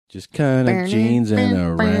Just kind of jeansing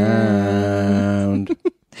around.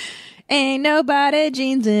 Ain't nobody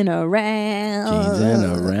jeansing around. Jeansing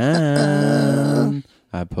around.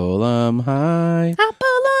 I pull 'em high. I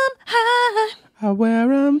pull 'em high. I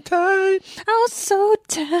wear 'em tight. Oh, so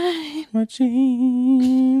tight. My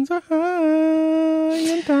jeans are high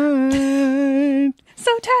and tight.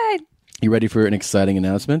 So tight. You ready for an exciting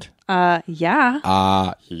announcement? Yeah. Yeah.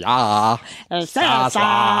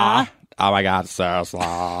 Salsa. Oh my God,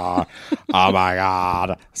 Salsa. Oh my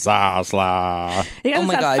God, Salsa. Oh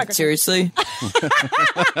my God, seriously?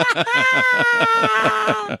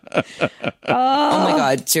 Oh my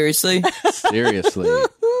God, seriously? Seriously.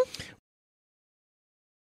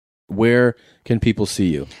 Where can people see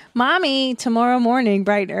you? Mommy, tomorrow morning,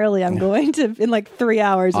 bright and early, I'm going to, in like 3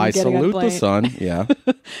 hours. I getting on salute plane. the sun. Yeah.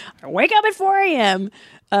 I wake up at 4 a.m.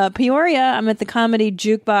 Peoria, I'm at the Comedy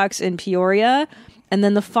Jukebox in Peoria. And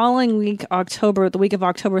then the following week, the week of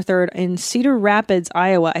October 3rd, in Cedar Rapids,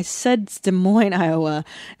 Iowa. I said Des Moines, Iowa,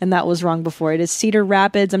 and that was wrong before. It is Cedar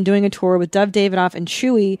Rapids. I'm doing a tour with Dove Davidoff and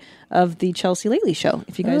Chewy of the Chelsea Lately Show,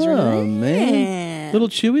 if you guys remember. Oh, man. Little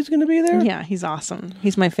Chewy's going to be there? Yeah, he's awesome.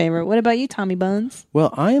 He's my favorite. What about you, Tommy Buns?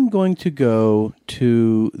 Well, I am going to go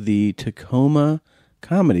to the Tacoma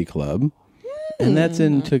Comedy Club, and that's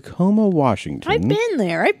in Tacoma, Washington. I've been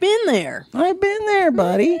there. I've been there,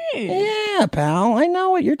 buddy. Yeah, pal. I know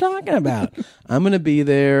what you're talking about. I'm going to be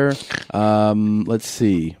there. Let's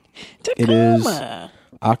see. Tacoma. It is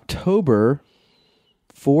October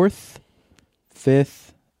 4th,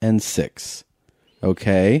 5th, and 6th.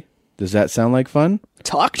 Okay. Does that sound like fun?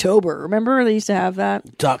 Talktober. Remember they used to have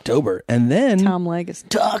that? Talktober. And then Tom Legacy.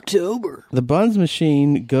 Talktober. the Buns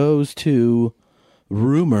Machine goes to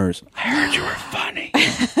Rumors. I heard you were funny.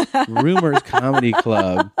 Rumors Comedy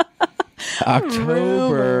Club.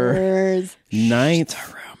 October Rumors. 9th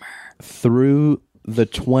through the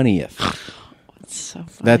 20th. That's so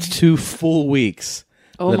funny. That's 2 full weeks.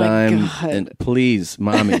 Oh that my I'm, God. And please,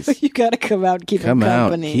 mommies, You got to come out and keep come me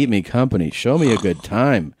out, company. keep me company, show me a good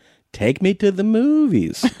time, take me to the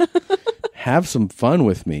movies, have some fun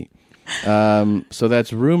with me. So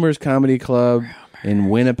that's Rumors Comedy Club in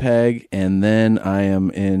Winnipeg, and then I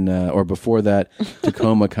am in, or before that,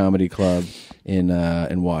 Tacoma Comedy Club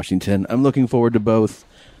in Washington. I'm looking forward to both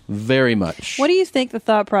very much. What do you think the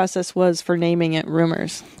thought process was for naming it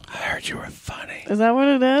Rumors? I heard you were funny. Is that what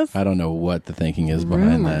it is? I don't know what the thinking is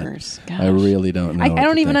behind Rumors. that. I really don't know. I what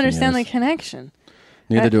don't the even thinking understand is. the connection.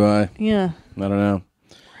 Neither do I. Yeah. I don't know.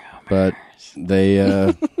 But they...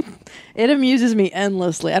 It amuses me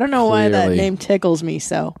endlessly. I don't know why that Clearly. name tickles me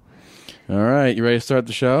so. All right, you ready to start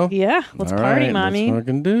the show? Yeah, let's All party, right, mommy. Let's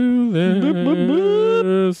fucking do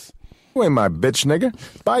this. You ain't my bitch, nigga.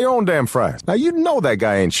 Buy your own damn fries. Now, you know that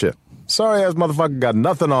guy ain't shit. Sorry-ass motherfucker got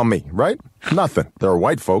nothing on me, right? Nothing. There are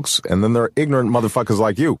white folks, and then there are ignorant motherfuckers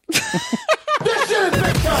like you. This shit is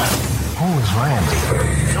big time! Who is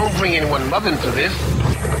Randy? Don't bring anyone love into this.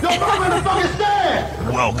 Your mom in the fucking stand!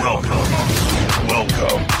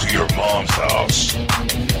 Welcome to your mom's house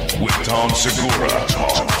with Tom Segura,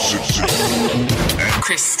 and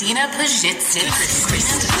Christina Pazsitzky.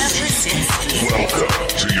 welcome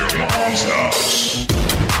to your mom's house.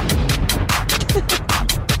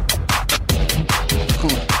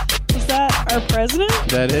 Is that our president?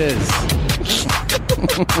 That is.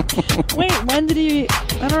 Wait, when did he...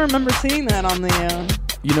 I don't remember seeing that on the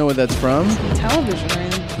You know what that's from? television or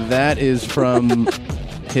anything. That is from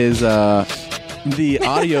his the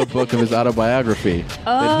audio book of his autobiography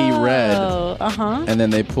that he read, Oh, uh-huh. and then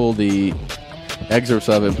they pulled the excerpts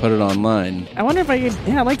of it and put it online. I wonder if I could...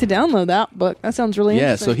 Yeah, I'd like to download that book. That sounds really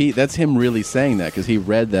Yeah, interesting. so that's him really saying that because he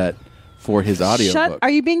read that for his audio book. Are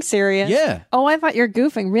you being serious? Yeah. Oh, I thought you were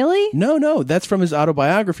goofing. Really? No, that's from his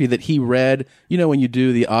autobiography that he read. You know, when you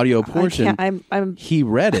do the audio portion, I'm he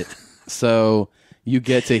read it. So you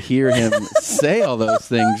get to hear him say all those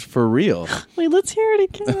things for real. Wait, let's hear it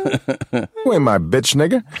again. You ain't my bitch,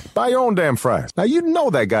 nigga. Buy your own damn fries. Now, you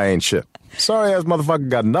know that guy ain't shit. Sorry-ass motherfucker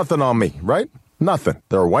got nothing on me, right? Nothing.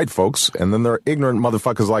 There are white folks, and then there are ignorant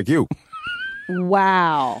motherfuckers like you.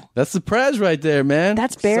 Wow. That's the Prez right there, man.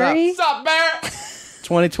 That's Barry? What's up, Barry?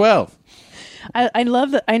 2012. I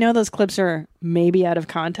love that. I know those clips are maybe out of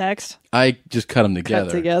context. I just cut them together.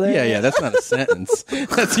 together? Yeah, that's not a sentence. You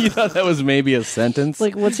thought that was maybe a sentence?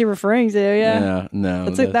 Like, what's he referring to? Yeah. No.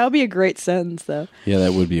 That would be a great sentence, though. Yeah,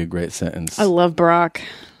 that would be a great sentence. I love Brock.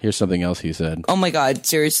 Here's something else he said. Oh my God,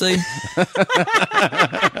 seriously?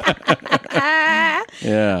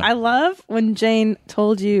 Yeah. I love when Jane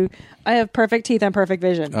told you, I have perfect teeth and perfect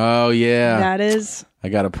vision. Oh, yeah. That is I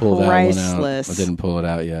got to pull that one out. Priceless. I didn't pull it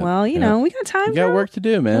out yet. Well, you know, we got time. We got for work to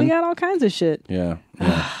do, man. We got all kinds of shit. Yeah.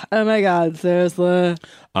 Oh my God, seriously. Oh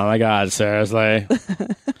my God, seriously.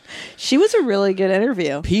 She was a really good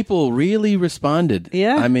interview. People really responded.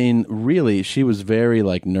 Yeah. I mean, really, she was very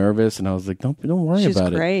like nervous, and I was like, don't worry She's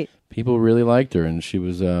about great. it. People really liked her, and she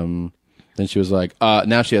was then she was like,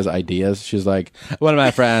 now she has ideas. She's like, one of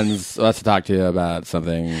my friends wants to talk to you about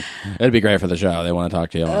something. It'd be great for the show. They want to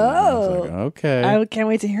talk to you. And I was like, okay. I can't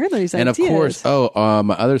wait to hear those and ideas. of course,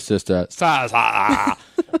 my other sister,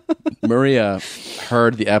 Maria,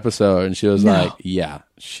 heard the episode, and she was like, yeah,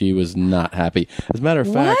 she was not happy. As a matter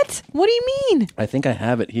of fact, what do you mean? I think I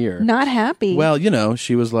have it here. Not happy? Well, you know,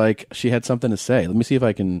 she was like, she had something to say. Let me see if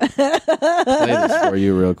I can play this for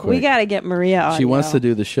you real quick. We got to get Maria on. She wants to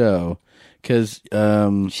do the show because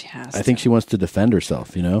she has I think she wants to defend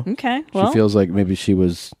herself, you know? Okay, well. She feels like maybe she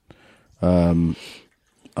was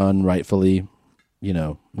unrightfully, you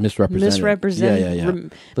know, misrepresented. Yeah.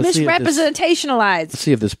 Misrepresentationalized. Let's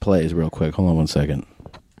see if this plays real quick. Hold on one second.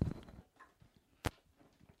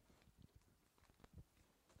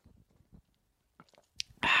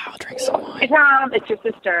 I'll drink some wine. Hey, Tom, it's your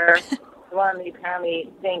sister. The one that you apparently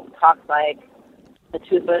think talks like a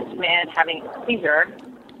toothless man having a seizure.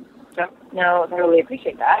 Don't know if I really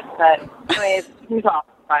appreciate that, but anyways, move on.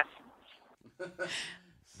 Bye.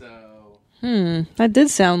 That did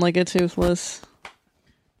sound like a toothless.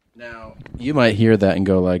 Now, you might hear that and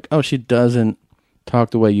go like, oh, she doesn't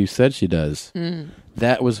talk the way you said she does.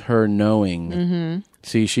 That was her knowing. Mm-hmm.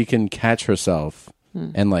 See, she can catch herself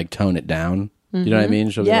and like tone it down. You know what I mean?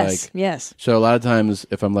 She'll be like, yes. So a lot of times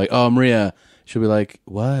if I'm like, oh, Maria, she'll be like,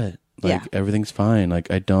 what? Like, everything's fine. Like,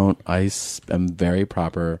 I'm very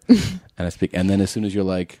proper and I speak. And then as soon as you're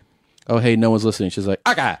like, oh, hey, no one's listening, she's like,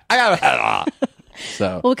 okay, I got it.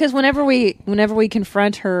 So, Well, because whenever we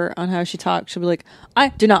confront her on how she talks, she'll be like, I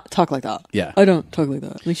do not talk like that. Yeah. I don't talk like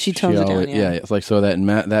that. Like, she tones it down. yeah, it's like, so that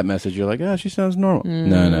that message, you're like, oh, she sounds normal.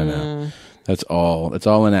 No. That's all. It's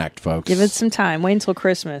all an act, folks. Give it some time. Wait until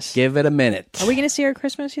Christmas. Give it a minute. Are we going to see her at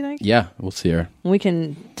Christmas, you think? Yeah, we'll see her. We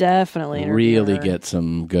can definitely Really her. get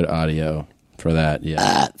some good audio for that.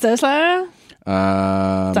 Yeah. Tesla?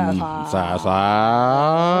 Sasa,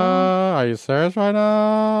 are you serious right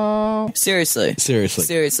now? Seriously. Seriously.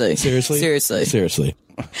 Seriously. Seriously. Seriously. Seriously.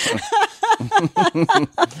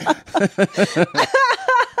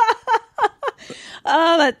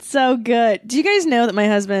 Oh, that's so good. Do you guys know that my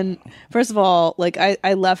husband, first of all, like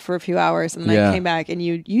I left for a few hours and then I came back and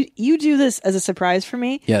you do this as a surprise for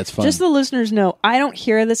me? Yeah, it's fun. Just so the listeners know, I don't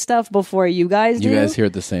hear this stuff before you guys do. You guys hear it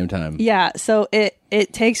at the same time. Yeah, so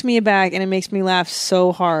it takes me aback and it makes me laugh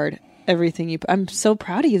so hard. I'm so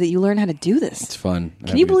proud of you that you learned how to do this. It's fun.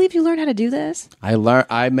 Can you believe you learned how to do this?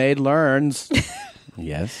 I made learns.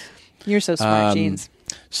 Yes. You're so smart, Jeans.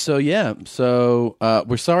 So yeah,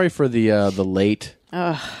 we're sorry for the late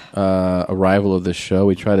arrival of this show.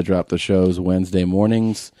 We try to drop the shows Wednesday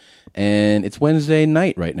mornings, and it's Wednesday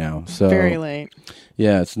night right now. So very late.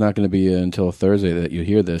 Yeah, it's not going to be until Thursday that you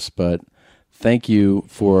hear this. But thank you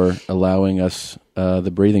for allowing us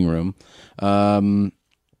the breathing room.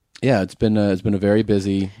 Yeah, it's been a very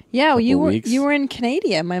busy. Yeah, couple weeks. you were in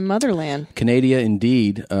Canada, my motherland. Canada,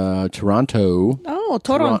 indeed. Toronto. Oh,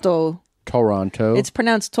 Toronto. Toronto. It's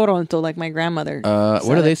pronounced Toronto, like my grandmother.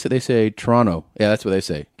 What do they say? They say Toronto. Yeah, that's what they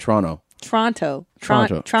say. Toronto. Toronto.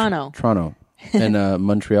 And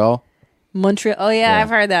Montreal. Montreal. Oh yeah, I've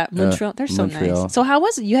heard that. Montreal. They're so Montreal. nice. So how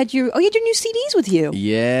was it? You had your new CDs with you.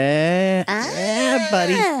 Yeah. Yeah,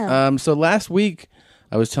 buddy. So last week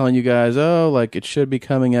I was telling you guys, like it should be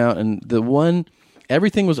coming out, and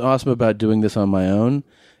everything was awesome about doing this on my own,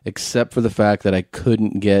 except for the fact that I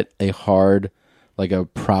couldn't get a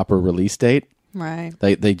proper release date. Right.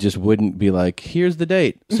 They just wouldn't be like, here's the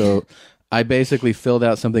date. So I basically filled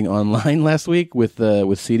out something online last week with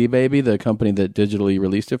CD Baby, the company that digitally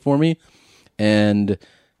released it for me. And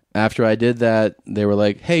after I did that, they were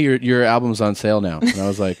like, hey, your album's on sale now. And I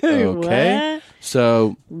was like, okay. What?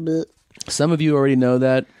 So some of you already know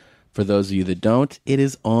that. For those of you that don't, it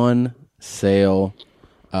is on sale.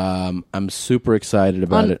 I'm super excited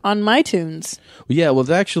about it. On MyTunes. Yeah, well,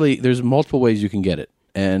 there's multiple ways you can get it.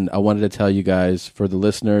 And I wanted to tell you guys, for the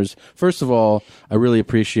listeners, first of all, I really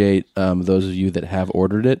appreciate those of you that have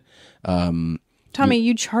ordered it. Tommy,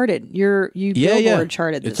 you charted. You Billboard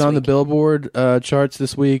charted this week. It's on the Billboard charts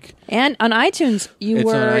this week. And on iTunes,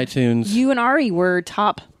 on iTunes. You and Ari were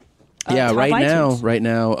top. Top right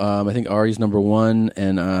now, I think Ari's number one,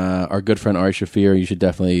 and our good friend Ari Shafir, you should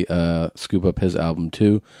definitely scoop up his album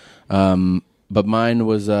too. But mine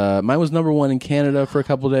was number one in Canada for a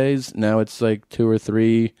couple days. Now it's like 2 or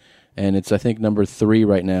 3 and it's I think number 3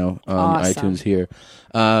 right now on Awesome. iTunes here.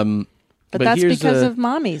 But that's here's because of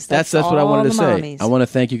mommies. That's what I all wanted to the say. mommies. I want to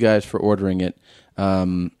thank you guys for ordering it.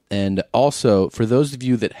 And also, for those of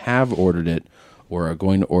you that have ordered it or are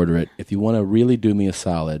going to order it, if you want to really do me a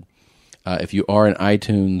solid, if you are an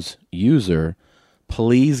iTunes user,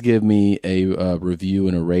 please give me a review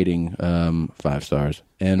and a rating, 5 stars,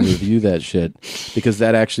 and review that shit, because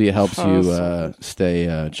that actually helps you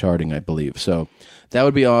stay charting, I believe. So that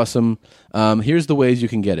would be awesome. Here's the ways you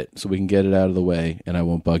can get it, so we can get it out of the way, and I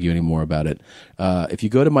won't bug you anymore about it. If you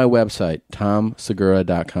go to my website,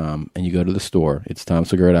 tomsegura.com, and you go to the store, it's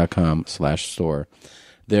tomsegura.com/store,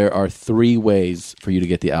 there are 3 ways for you to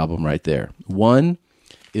get the album right there. One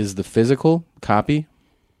is the physical copy.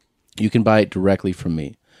 You can buy it directly from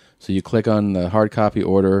me. So you click on the hard copy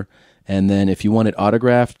order, and then if you want it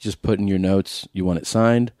autographed, just put in your notes you want it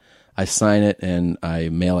signed. I sign it and I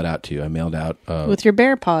mail it out to you. I mailed out with your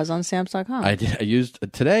bear paws on stamps.com. I used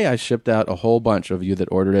today. I shipped out a whole bunch of you that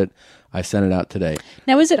ordered it. I sent it out today.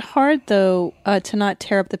 Now, is it hard though to not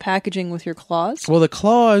tear up the packaging with your claws? Well, the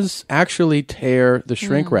claws actually tear the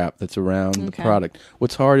shrink wrap that's around the product.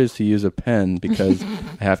 What's hard is to use a pen because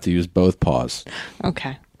I have to use both paws.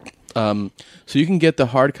 Okay. So you can get the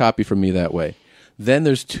hard copy from me that way. Then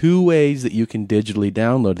there's 2 ways that you can digitally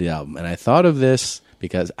download the album. And I thought of this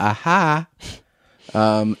because, and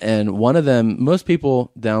one of them, most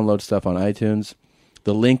people download stuff on iTunes.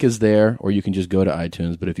 The link is there, or you can just go to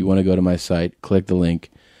iTunes. But if you want to go to my site, click the link.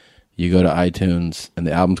 You go to iTunes, and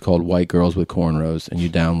the album's called White Girls with Cornrows, and you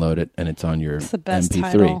download it, and it's on your It's the best MP3.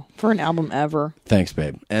 title for an album ever. Thanks,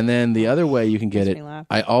 babe. And then the other way you can get Makes it, me laugh.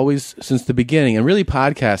 I always, since the beginning, and really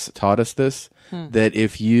podcasts taught us this, that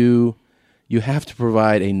if you have to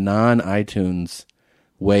provide a non-iTunes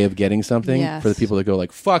way of getting something Yes. for the people that go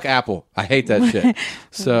like, fuck Apple, I hate that shit.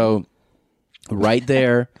 So right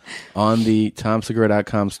there on the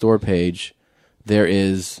tomsegura.com store page, there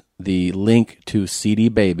is the link to CD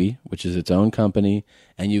Baby, which is its own company,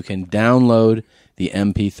 and you can download the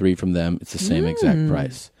MP3 from them. It's the same exact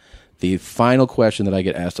price. The final question that I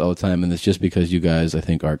get asked all the time, and it's just because you guys, I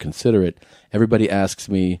think, are considerate, everybody asks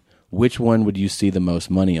me, which one would you see the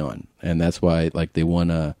most money on? And that's why like they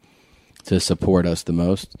want to support us the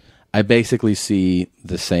most. I basically see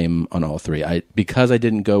the same on all 3. Because I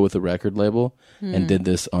didn't go with the record label and did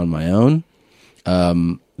this on my own,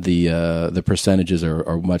 the percentages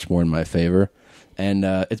are much more in my favor, and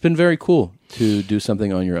it's been very cool to do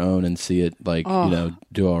something on your own and see it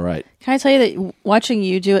do all right. Can I tell you that watching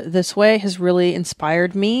you do it this way has really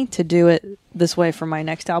inspired me to do it this way for my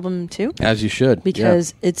next album too? As you should,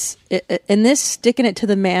 because it's in this sticking it to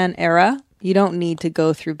the man era. You don't need to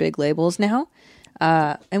go through big labels now.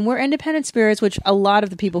 And we're independent spirits, which a lot of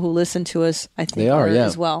the people who listen to us, I think, They are, yeah.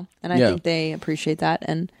 as well. And I think they appreciate that.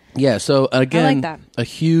 And yeah. So again, I like that. A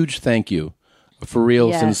huge thank you, for real,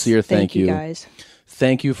 yes, sincere thank you, guys.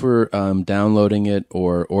 Thank you for downloading it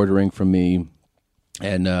or ordering from me,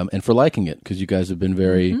 and for liking it, because you guys have been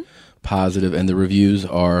very positive, and the reviews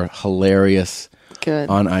are hilarious. Good.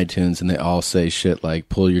 On iTunes, and they all say shit like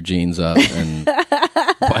 "pull your jeans up" and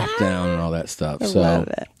 "pipe down" and all that stuff. love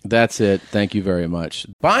it. That's it. Thank you very much.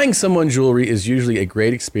 Buying someone jewelry is usually a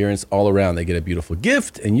great experience all around. They get a beautiful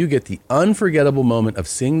gift, and you get the unforgettable moment of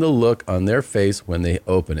seeing the look on their face when they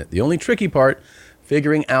open it. The only tricky part,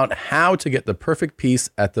 figuring out how to get the perfect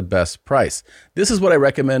piece at the best price. This is what I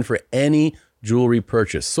recommend for any jewelry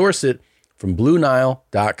purchase. Source it from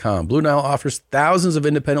BlueNile.com. Blue Nile offers thousands of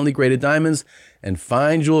independently graded diamonds and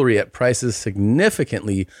fine jewelry at prices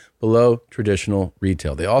significantly below traditional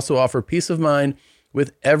retail. They also offer peace of mind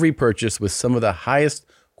with every purchase with some of the highest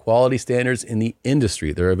quality standards in the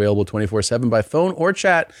industry. They're available 24/7 by phone or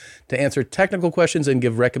chat to answer technical questions and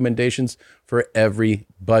give recommendations for every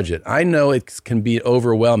budget. I know it can be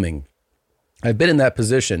overwhelming. I've been in that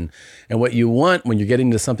position, and what you want when you're getting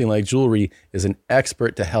into something like jewelry is an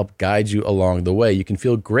expert to help guide you along the way. You can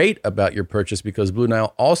feel great about your purchase because Blue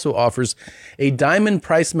Nile also offers a diamond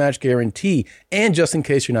price match guarantee, and just in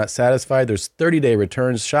case you're not satisfied, there's 30-day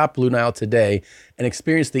returns. Shop Blue Nile today and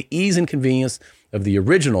experience the ease and convenience of the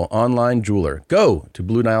original online jeweler. Go to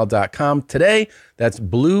BlueNile.com today. That's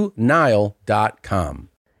BlueNile.com.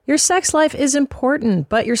 Your sex life is important,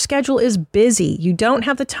 but your schedule is busy. You don't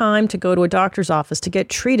have the time to go to a doctor's office to get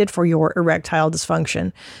treated for your erectile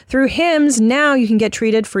dysfunction. Through HIMS, now you can get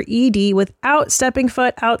treated for ED without stepping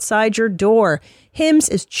foot outside your door. Hims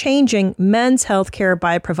is changing men's healthcare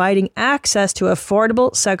by providing access to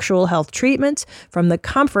affordable sexual health treatments from the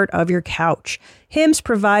comfort of your couch. Hims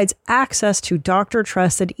provides access to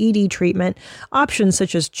doctor-trusted ED treatment options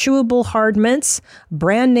such as chewable hard mints,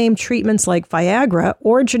 brand-name treatments like Viagra,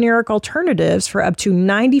 or generic alternatives for up to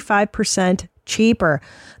 95% cheaper.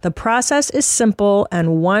 The process is simple and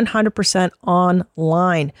 100%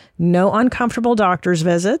 online. No uncomfortable doctor's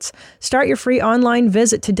visits. Start your free online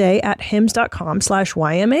visit today at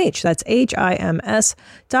hims.com/YMH. That's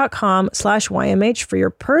HIMS.com/YMH for your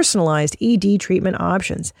personalized ED treatment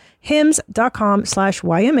options.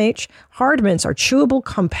 hims.com/YMH. Hard mints are chewable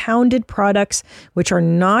compounded products which are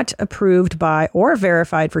not approved by or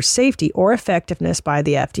verified for safety or effectiveness by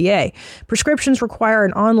the FDA. Prescriptions require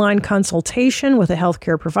an online consultation with a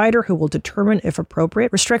healthcare provider who will determine if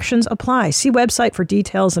appropriate. Restrictions apply. See website for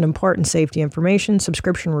details and important safety information.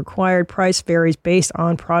 Subscription required. Price varies based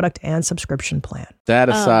on product and subscription plan. That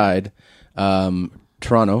aside,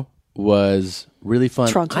 Toronto was really fun.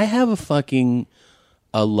 Toronto. I have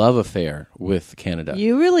a love affair with Canada.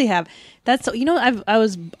 You really have. That's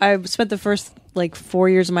I've spent the first 4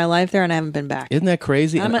 years of my life there, and I haven't been back. Isn't that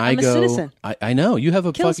crazy? I'm and a citizen. I know you have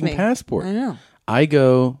a Kills fucking me. passport. I know. I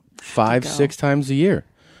go 5-6 times a year,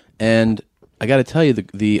 and I got to tell you,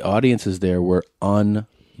 the audiences there were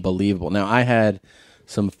unbelievable. Now I had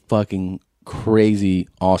some fucking crazy,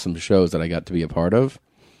 awesome shows that I got to be a part of.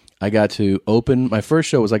 I got to open, my first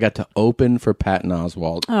show was I got to open for Patton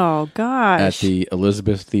Oswalt Oh gosh. at the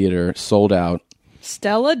Elizabeth Theater, sold out,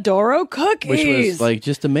 Stella Doro cookies. which was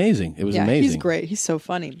just amazing. It was amazing. He's great. He's so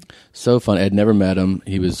funny. So fun. I'd never met him.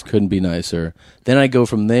 He couldn't be nicer. Then I go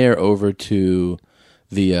from there over to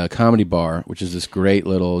the Comedy Bar, which is this great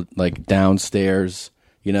little downstairs.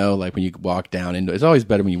 When you walk down into, it's always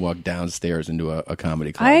better when you walk downstairs into a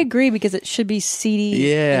comedy club. I agree because it should be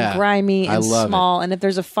seedy and grimy I and love small. And if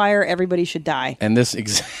there's a fire, everybody should die. And this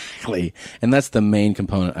exactly, and that's the main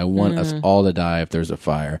component. I want us all to die if there's a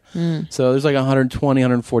fire. So there's 120,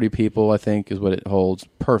 140 people, I think, is what it holds.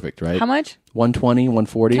 Perfect, right? How much? 120,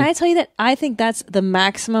 140. Can I tell you that I think that's the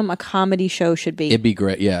maximum a comedy show should be? It'd be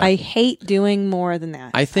great, yeah. I hate doing more than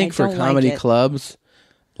that. I think for don't comedy like it. clubs,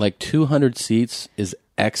 200 seats is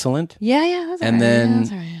excellent. Yeah, that's And all right. then-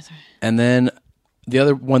 That's all right. That's all right. And then the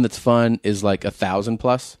other one that's fun is 1,000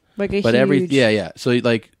 plus. Like a but huge- yeah. So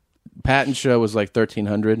Patton's show was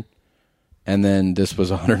 1,300, and then this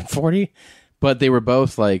was 140. But they were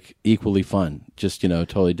both equally fun, just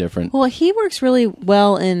totally different. Well, he works really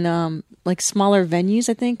well in smaller venues.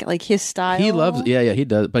 I think his style. He loves, yeah, he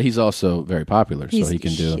does. But he's also very popular, so he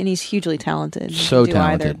can do and he's hugely talented. He so can do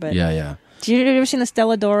talented. Either, but Yeah. Do you ever seen the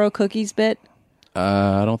Stella Doro cookies bit?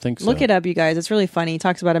 I don't think so. Look it up, you guys. It's really funny. He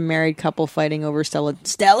talks about a married couple fighting over Stella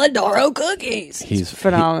Doro cookies. He's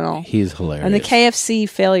phenomenal. He's hilarious. And the KFC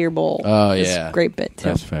Failure Bowl. Oh, is yeah. a great bit too.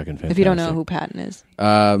 That's fucking fantastic. If you don't know who Patton is,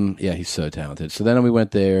 yeah, he's so talented. So then we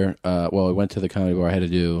went there. We went to the Comedy Bar. I had to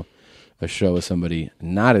do a show with somebody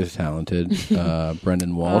not as talented,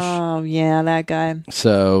 Brendan Walsh. oh yeah, that guy.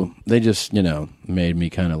 So they just, made me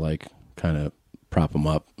kind of prop him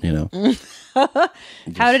up,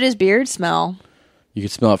 How did his beard smell? You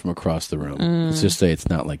could smell it from across the room. Let's just say it's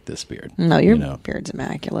not like this beard. No, your beard's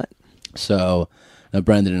immaculate. So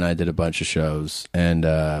Brendan and I did a bunch of shows,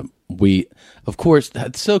 and we, of course,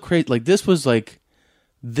 that's so crazy. This was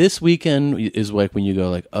this weekend is when you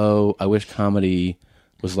go oh, I wish comedy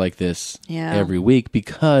was like this every week,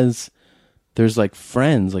 because there's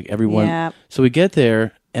friends, everyone. Yeah. So we get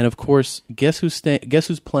there, and of course, guess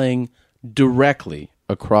who's playing directly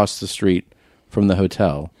across the street from the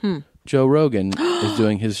hotel? Joe Rogan is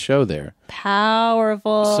doing his show there.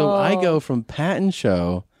 Powerful. So I go from Patton's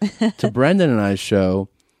show to Brendan and I's show.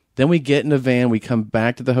 Then we get in a van. We come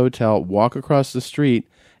back to the hotel, walk across the street,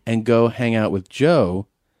 and go hang out with Joe,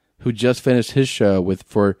 who just finished his show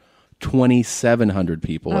for 2,700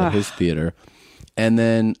 people at his theater. And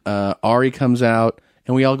then Ari comes out,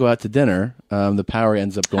 and we all go out to dinner. The power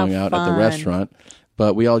ends up going out at the restaurant,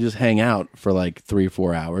 but we all just hang out for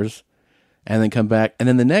 3-4 hours. And then come back, and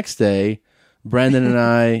then the next day, Brendan and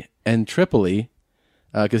I and Tripoli,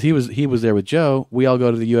 because he was there with Joe. We all go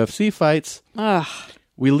to the UFC fights.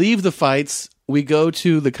 We leave the fights. We go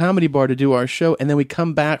to the Comedy Bar to do our show, and then we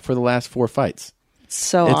come back for the last 4 fights.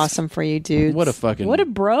 So awesome for you, dude. What a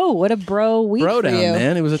bro week bro for down, you.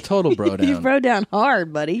 man. It was a total bro down. You bro down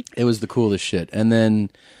hard, buddy. It was the coolest shit. And then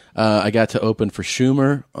I got to open for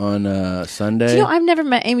Schumer on Sunday. Do you know, I've never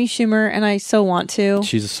met Amy Schumer, and I so want to.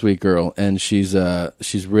 She's a sweet girl, and she's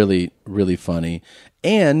really, really funny.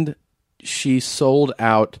 And she sold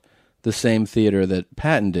out the same theater that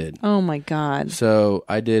Patton did. Oh my God. So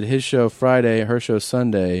I did his show Friday, her show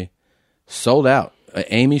Sunday, sold out.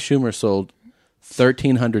 Amy Schumer sold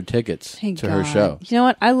 1,300 tickets Thank to God. her show. You know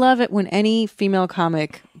what? I love it when any female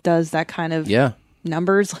comic does that kind of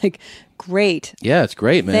numbers. Like, great. Yeah, it's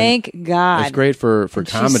great, man. Thank God. It's great for And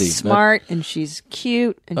comedy. She's smart and she's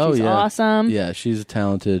cute and she's awesome. Yeah, she's a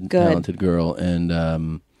talented girl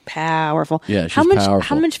and powerful. Yeah, she's powerful. powerful.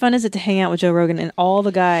 How much fun is it to hang out with Joe Rogan and all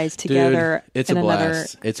the guys together? Dude, it's in a another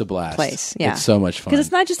blast. It's a blast. place. Yeah, it's so much fun. Because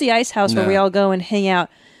it's not just the Ice House where No. we all go and hang out.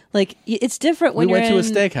 Like, it's different when We you're went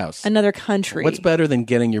to a in steakhouse. another country. What's better than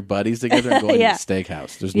getting your buddies together and going Yeah. to a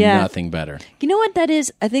steakhouse? There's Yeah. nothing better. You know what that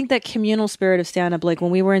is? I think that communal spirit of stand-up, like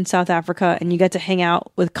when we were in South Africa and you got to hang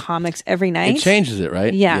out with comics every night. It changes it,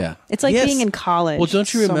 right? Yeah. It's like Yes. being in college. Well,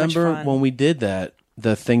 don't you It's so much remember fun. when we did that?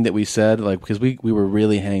 The thing that we said, like, because we were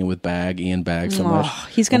really hanging with Ian Bagg so much.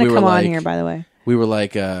 He's going to And we come were on like- here, by the way. We were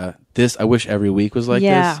like, this, I wish every week was like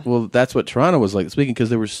Yeah. this. Well, that's what Toronto was like this weekend because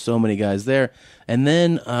there were so many guys there. And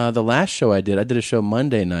then the last show I did a show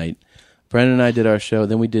Monday night. Brendan and I did our show.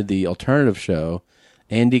 Then we did the alternative show.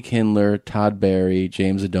 Andy Kindler, Todd Barry,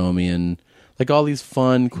 James Adomian, like all these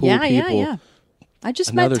fun, cool people. Yeah. I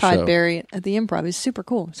just Another met Todd show. Barry at the Improv. He's super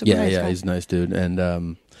cool. Super nice guy. He's a nice dude. And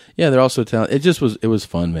they're also talented. It was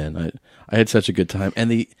fun, man. I had such a good time.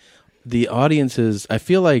 And the audiences, I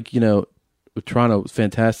feel like, Toronto was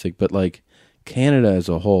fantastic, but like Canada as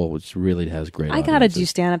a whole, which really has great I got to audiences. do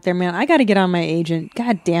stand-up there, man. I got to get on my agent.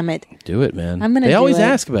 God damn it. Do it, man. I'm gonna They do always it.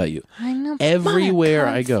 ask about you. I know. Everywhere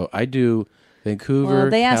fuck. I go. I do Vancouver, Well,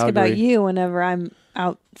 they ask about Calgary. you whenever I'm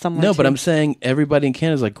out somewhere. No, but too. I'm saying everybody in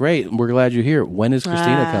Canada's like, great, we're glad you're here. When is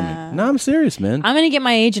Christina coming? No, I'm serious, man. I'm going to get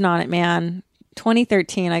my agent on it, man.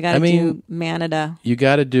 2013, I got to do mean, Manada. You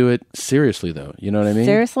got to do it seriously, though. You know what I mean?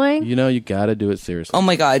 Seriously? You got to do it seriously. Oh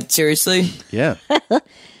my God, seriously? Yeah.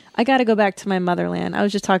 I got to go back to my motherland. I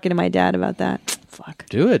was just talking to my dad about that. Fuck.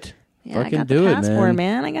 Do it. Yeah, I Fucking got do the it, passport,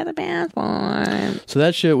 man. I got the passport. So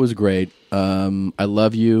that shit was great. I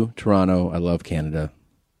love you, Toronto. I love Canada.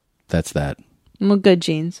 That's that. Well, good,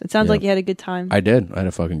 Jeans. It sounds Yeah. like you had a good time. I did. I had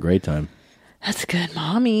a fucking great time. That's good,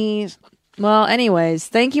 mommies. Well, anyways,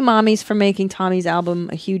 thank you, mommies, for making Tommy's album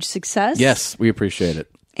a huge success. Yes, we appreciate it.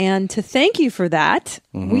 And to thank you for that,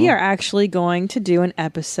 we are actually going to do an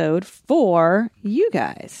episode for you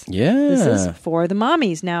guys. Yeah. This is for the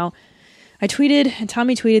mommies. Now,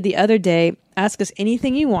 Tommy tweeted the other day, ask us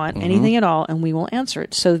anything you want, anything at all, and we will answer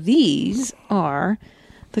it. So these are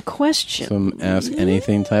the questions. Some ask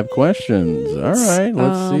anything type questions. All right,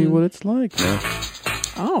 let's see what it's like. Man.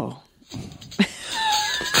 Oh.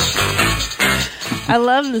 I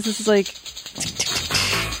love this. This is like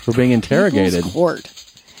We're being interrogated. People's Court.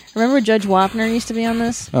 Remember Judge Wapner used to be on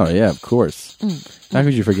this? Oh yeah, of course. How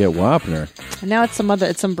could you forget Wapner? And now it's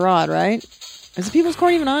some broad, right? Is the People's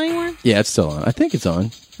Court even on anymore? Yeah, it's still on. I think it's on.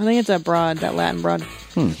 I think it's that Latin broad.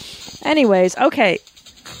 Anyways, okay.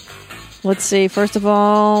 Let's see. First of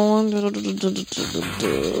all,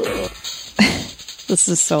 this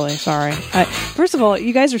is silly. Sorry. First of all,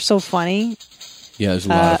 you guys are so funny. Yeah, there's a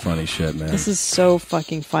lot of funny shit, man. This is so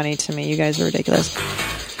fucking funny to me. You guys are ridiculous.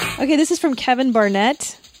 Okay, this is from Kevin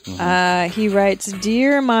Barnett. He writes,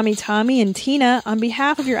 Dear Mommy Tommy and Tina, on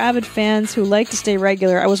behalf of your avid fans who like to stay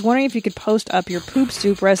regular, I was wondering if you could post up your poop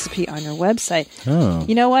soup recipe on your website. Oh.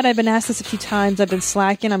 You know what? I've been asked this a few times. I've been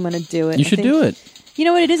slacking. I'm going to do it. You should do it. You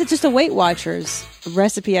know what it is? It's just a Weight Watchers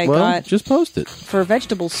recipe I Well, got just post it. for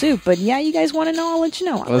vegetable soup. But yeah, you guys want to know? I'll let you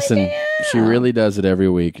know. Listen, she really does it every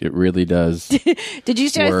week. It really does. Did you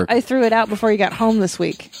see work. I threw it out before you got home this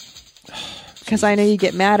week? Because I know you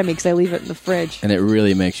get mad at me because I leave it in the fridge. And it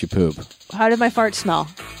really makes you poop. How did my fart smell?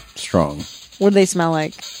 Strong. What do they smell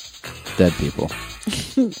like? Dead people.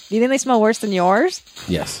 Do you think they smell worse than yours?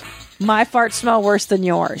 Yes. My farts smell worse than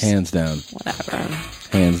yours. Hands down. Whatever.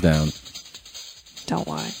 Hands down. Don't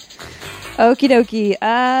lie. Okie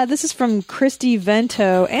dokie. This is from Christy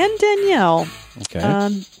Vento and Danielle. Okay.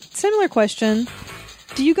 Similar question.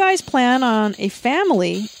 Do you guys plan on a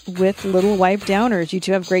family with little wipe downers? You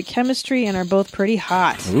two have great chemistry and are both pretty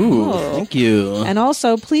hot. Ooh, Oh. thank you. And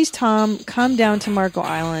also, please, Tom, come down to Marco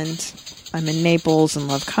Island. I'm in Naples and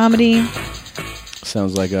love comedy.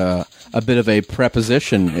 Sounds like a bit of a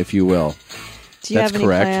preposition, if you will. Do you That's have any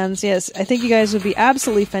correct. plans? Yes, I think you guys would be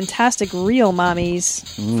absolutely fantastic real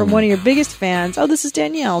mommies from one of your biggest fans. Oh, this is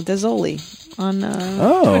Danielle Dezzoli on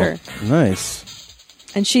Twitter. Nice.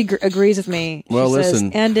 And she agrees with me. She Well, says,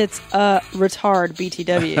 listen. and it's a retard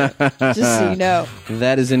BTW. Just so you know.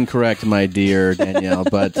 That is incorrect, my dear Danielle,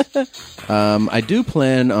 but I do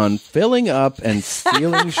plan on filling up and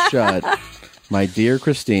sealing shut my dear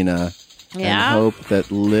Christina and Yeah? hope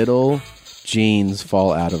that little jeans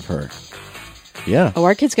fall out of her. Yeah. Oh,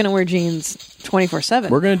 our kid's going to wear jeans 24/7.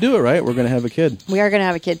 We're going to do it, right? We're going to have a kid. We are going to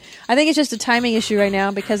have a kid. I think it's just a timing issue right now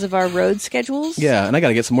because of our road schedules. Yeah, and I got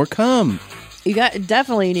to get some more cum. You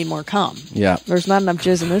definitely need more cum. Yeah. There's not enough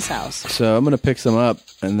jizz in this house. So I'm going to pick some up,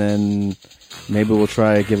 and then maybe we'll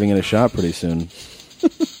try giving it a shot pretty soon.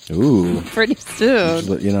 Ooh. Pretty soon. Just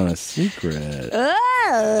let you know a secret.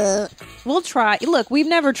 We'll try. Look, we've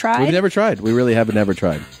never tried. We've never tried. We really have never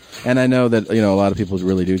tried. And I know that, a lot of people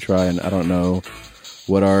really do try, and I don't know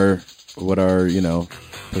what our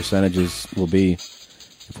percentages will be,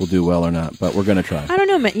 if we'll do well or not, but we're going to try. I don't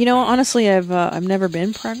know, man. Honestly, I've never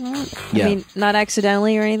been pregnant. Yeah. I mean, not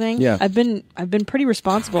accidentally or anything. Yeah. I've been pretty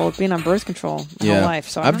responsible with being on birth control my whole life.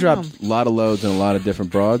 So I've dropped a lot of loads and a lot of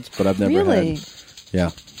different broads, but I've never Really? had.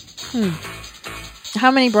 Yeah. How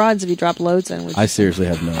many broads have you dropped loads in? I seriously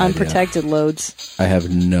have no idea. Unprotected loads. I have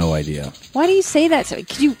no idea. Why do you say that? So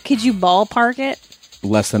could you ballpark it?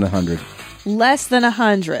 Less than 100. Less than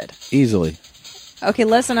 100. Easily. Okay,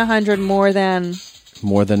 less than 100. More than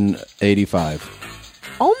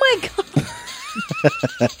 85. Oh my god.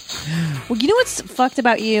 Well, you know what's fucked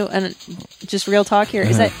about you, and just real talk here,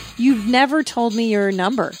 is that you've never told me your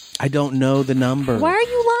number. I don't know the number. Why are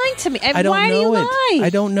you lying to me? I don't Why know do you it. lie? I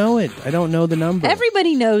don't know it. I don't know the number.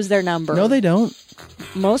 Everybody knows their number. No, they don't.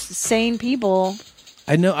 Most sane people.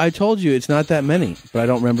 I know. I told you it's not that many, but I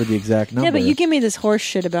don't remember the exact number. Yeah, but you give me this horse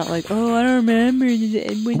shit about I don't remember.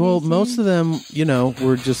 Well, most of them,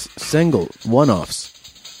 were just single one-offs.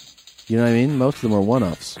 You know what I mean? Most of them were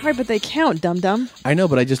one-offs. Right, but they count, dum-dum. I know,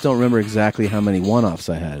 but I just don't remember exactly how many one-offs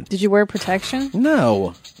I had. Did you wear protection?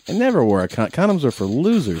 No, I never wore a condoms are for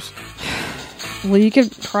losers. Well, you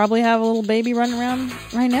could probably have a little baby running around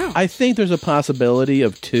right now. I think there's a possibility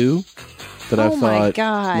of 2 that I Oh, thought, my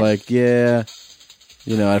God.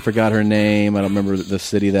 I forgot her name. I don't remember the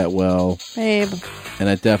city that well. Babe. And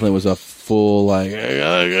it definitely was a full, but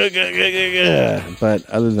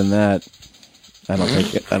other than that, I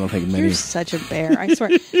don't think many. You're such a bear. I swear.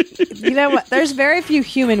 You know what? There's very few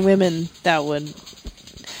human women that would.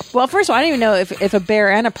 Well, first of all, I don't even know if a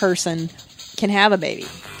bear and a person can have a baby.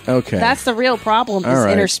 Okay. That's the real problem, is All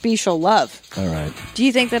right. interspecial love. All right. Do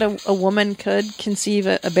you think that a woman could conceive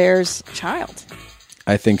a bear's child?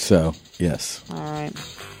 I think so. Yes. All right.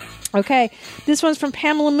 Okay. This one's from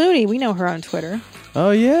Pamela Mooney. We know her on Twitter.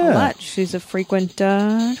 Oh yeah. A lot. She's a frequent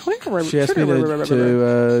Twitter. She asked me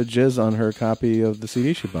to jizz on her copy of the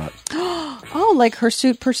CD she bought. Oh, like her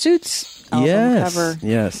Pursuits album cover.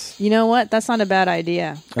 Yes. You know what? That's not a bad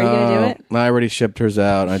idea. Are you going to do it? I already shipped hers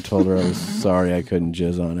out. I told her I was sorry I couldn't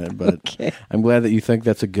jizz on it, but Okay. I'm glad that you think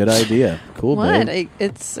that's a good idea. Cool, What? babe.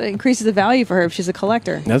 It increases the value for her if she's a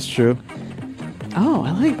collector. That's true. Oh,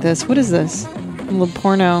 I like this. What is this? A little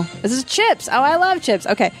porno. This is chips. Oh, I love chips.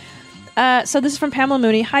 Okay. So this is from Pamela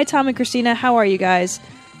Mooney. Hi, Tom and Christina. How are you guys?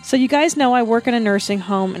 So you guys know I work in a nursing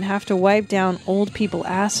home and have to wipe down old people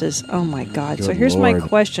asses. Oh, my God. Good So here's my Lord.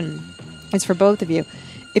 question. It's for both of you.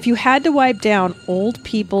 If you had to wipe down old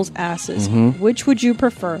people's asses, which would you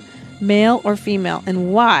prefer, male or female,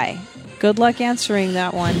 and why? Good luck answering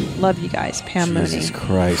that one. Love you guys. Pam Jesus Mooney.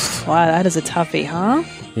 Christ. Wow, that is a toughie, huh?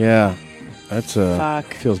 Yeah. That's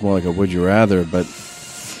Fuck. feels more like a would you rather, but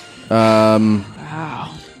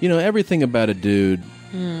Wow. everything about a dude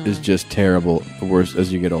is just terrible, worse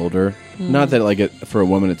as you get older. Not that for a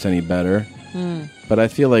woman it's any better, but I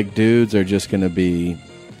feel like dudes are just going to be,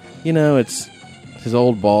 it's his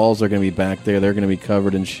old balls are going to be back there. They're going to be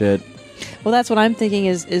covered in shit. Well, that's what I'm thinking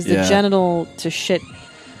is the Yeah. genital to shit.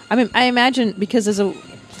 I mean, I imagine because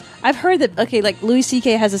I've heard that, like Louis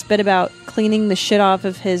C.K. has this bit about cleaning the shit off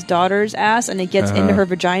of his daughter's ass and it gets into her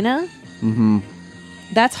vagina. Mm-hmm.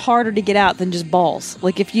 That's harder to get out than just balls.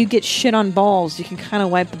 Like if you get shit on balls, you can kind of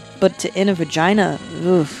wipe, but in a vagina,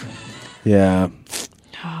 oof. Yeah.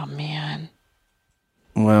 Oh, man.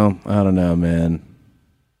 Well, I don't know, man.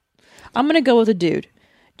 I'm going to go with a dude.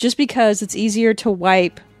 Just because it's easier to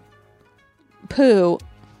wipe poo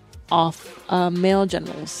off male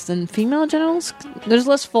genitals than female genitals. There's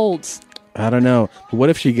less folds. I don't know. But what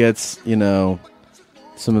if she gets,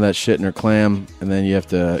 some of that shit in her clam, and then you have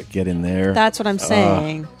to get in there? That's what I'm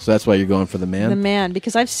saying. So that's why you're going for the man? The man.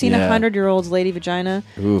 Because I've seen Yeah. 100-year-old lady vagina.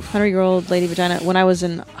 Oof. 100-year-old lady vagina. When I was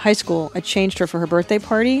in high school, I changed her for her birthday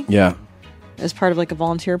party Yeah. as part of a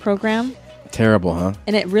volunteer program. Terrible, huh?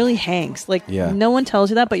 And it really hangs. Yeah. No one tells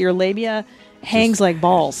you that, but your labia hangs like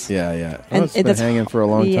balls. Yeah, yeah. And It's been hanging for a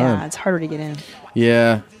long time. Yeah, it's harder to get in.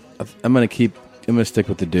 Yeah. I'm going to stick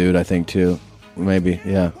with the dude, I think, too. Maybe,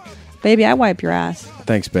 yeah. Baby, I wipe your ass.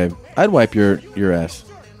 Thanks, babe. I'd wipe your ass.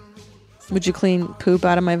 Would you clean poop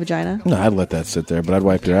out of my vagina? No, I'd let that sit there, but I'd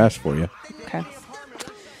wipe your ass for you. Okay.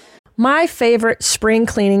 My favorite spring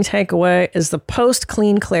cleaning takeaway is the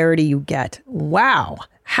post-clean clarity you get. Wow.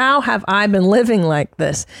 How have I been living like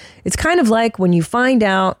this? It's kind of like when you find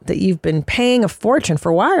out that you've been paying a fortune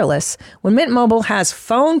for wireless when Mint Mobile has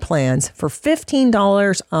phone plans for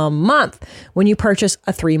 $15 a month when you purchase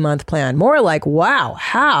a 3-month plan. More like, wow,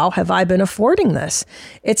 how have I been affording this?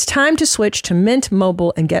 It's time to switch to Mint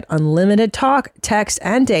Mobile and get unlimited talk, text,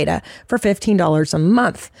 and data for $15 a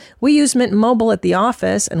month. We use Mint Mobile at the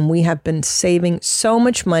office, and we have been saving so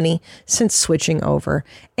much money since switching over.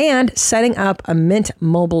 And setting up a Mint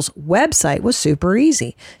Mobile's website was super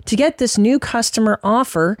easy. To get this new customer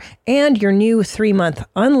offer and your new 3-month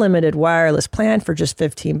unlimited wireless plan for just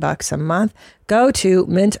 $15 a month, go to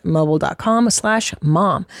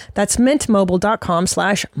mintmobile.com/mom. That's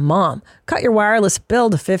mintmobile.com/mom. Cut your wireless bill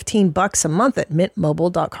to $15 a month at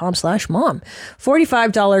mintmobile.com/mom.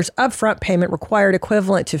 $45 upfront payment required,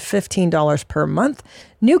 equivalent to $15 per month.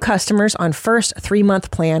 New customers on first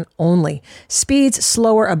 3-month plan only. Speeds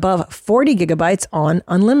slower above 40 gigabytes on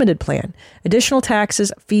unlimited plan. Additional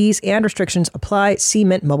taxes, fees, and restrictions apply. See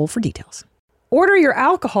Mint Mobile for details. Order your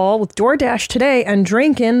alcohol with DoorDash today and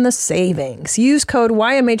drink in the savings. Use code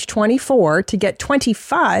YMH24 to get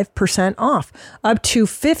 25% off, up to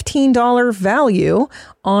 $15 value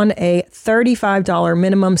on a $35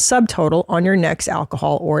 minimum subtotal on your next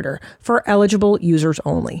alcohol order for eligible users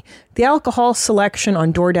only. The alcohol selection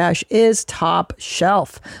on DoorDash is top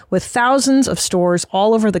shelf. With thousands of stores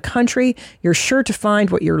all over the country, you're sure to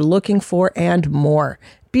find what you're looking for and more.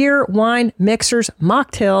 Beer, wine, mixers,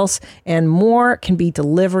 mocktails, and more can be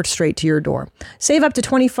delivered straight to your door. Save up to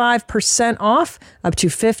 25% off, up to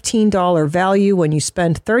 $15 value when you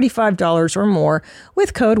spend $35 or more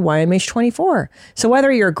with code YMH24. So whether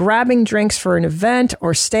you're grabbing drinks for an event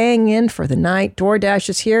or staying in for the night, DoorDash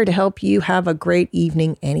is here to help you have a great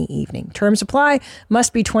evening any evening. Terms apply.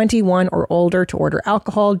 Must be 21 or older to order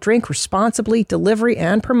alcohol. Drink responsibly. Delivery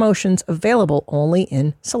and promotions available only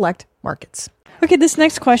in select markets. Okay, this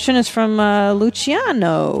next question is from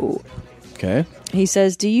Luciano. Okay. He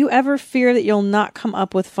says, do you ever fear that you'll not come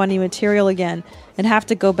up with funny material again and have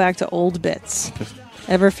to go back to old bits?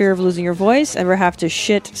 Ever fear of losing your voice? Ever have to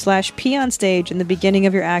shit/pee on stage in the beginning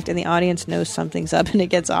of your act and the audience knows something's up and it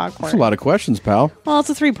gets awkward? That's a lot of questions, pal. Well, it's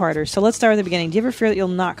a 3-parter, so let's start at the beginning. Do you ever fear that you'll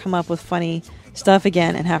not come up with funny stuff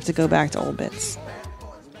again and have to go back to old bits?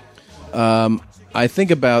 I think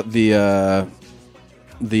about the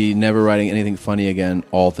never writing anything funny again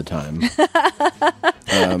all the time.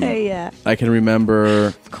 Yeah. I can remember...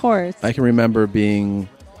 Of course. I can remember being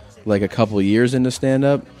like a couple years into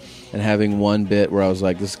stand-up and having one bit where I was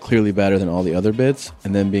like, this is clearly better than all the other bits,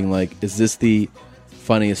 and then being like, is this the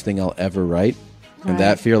funniest thing I'll ever write? And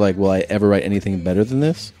that fear, like, will I ever write anything better than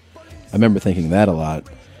this? I remember thinking that a lot.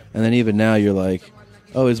 And then even now you're like,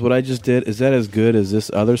 oh, is what I just did, is that as good as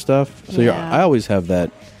this other stuff? So I always have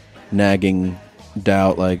that nagging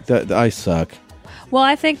doubt, like, that I suck. Well,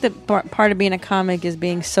 I think that part of being a comic is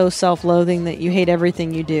being so self-loathing that you hate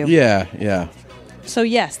everything you do. Yeah. So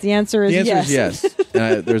yes, the answer is yes. The answer is yes.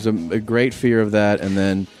 And there's a great fear of that, and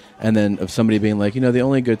then of somebody being like, the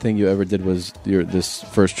only good thing you ever did was this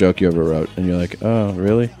first joke you ever wrote, and you're like, oh,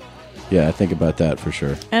 really? Yeah, I think about that for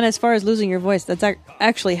sure. And as far as losing your voice, that's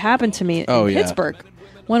actually happened to me in Pittsburgh.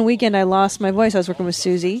 One weekend, I lost my voice. I was working with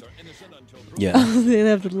Susie. Yeah. They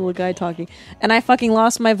have the little guy talking. And I fucking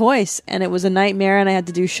lost my voice. And it was a nightmare. And I had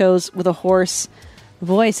to do shows with a hoarse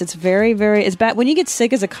voice. It's very, very... It's bad. When you get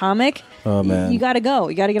sick as a comic, you got to go.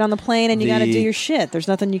 You got to get on the plane and you got to do your shit. There's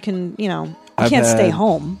nothing you can, you can't stay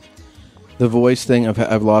home. The voice thing,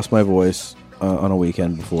 I've lost my voice on a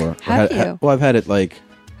weekend before. Have you? I've had it like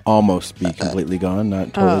almost be completely gone,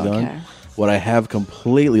 not totally gone. What I have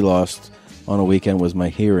completely lost on a weekend was my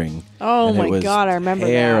hearing. Oh my God, I remember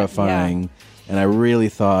that. Terrifying. Yeah. And I really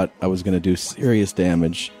thought I was going to do serious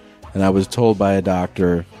damage. And I was told by a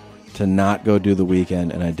doctor to not go do the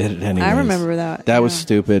weekend, and I did it anyways. I remember that. That was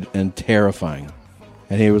stupid and terrifying.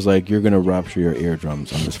 And he was like, you're going to rupture your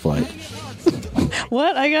eardrums on this flight.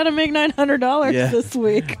 What? I got to make $900 this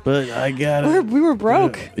week. But I got it. We were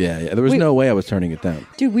broke. Yeah. There was no way I was turning it down.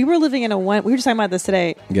 Dude, we were living in we were just talking about this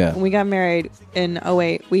today. Yeah. When we got married in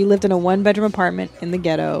 2008, we lived in a 1-bedroom apartment in the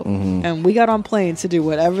ghetto, and we got on planes to do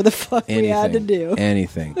whatever the fuck we had to do.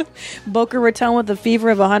 Anything. Boca Raton with a fever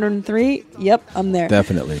of 103? Yep, I'm there.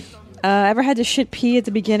 Definitely. Ever had to shit pee at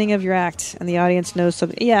the beginning of your act and the audience knows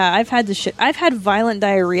something? Yeah, I've had to shit. I've had violent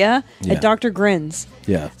diarrhea Yeah. at Dr. Grin's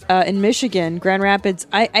Yeah. in Michigan, Grand Rapids.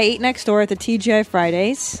 I ate next door at the TGI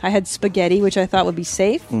Fridays. I had spaghetti, which I thought would be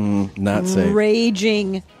safe. Not safe.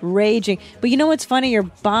 Raging. But you know what's funny? Your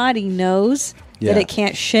body knows that it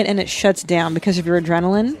can't shit and it shuts down because of your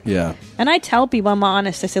adrenaline. Yeah. And I tell people, I'm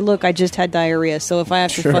honest. I say, look, I just had diarrhea, so if I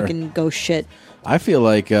have to Sure. fucking go shit. I feel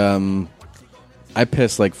like I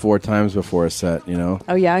piss like 4 times before a set, you know?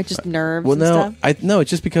 Oh, yeah? Just nerves Well, and no, stuff? no, it's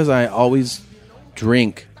just because I always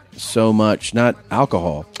drink so much, not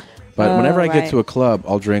alcohol. But whenever I right. get to a club,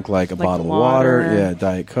 I'll drink like a Like bottle of water. water,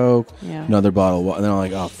 Diet Coke, Yeah. another bottle of water, and then I'm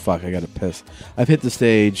like, oh, fuck, I got to piss. I've hit the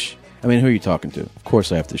stage. I mean, who are you talking to? Of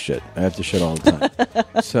course I have to shit. I have to shit all the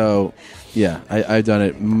time. So, yeah, I've done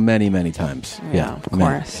it many, many times. Yeah, of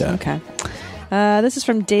course. Yeah. Okay. This is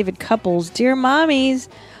from David Couples. Dear Mommies,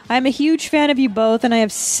 I'm a huge fan of you both, and I have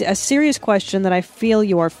a serious question that I feel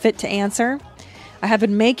you are fit to answer. I have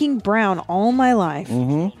been making brown all my life.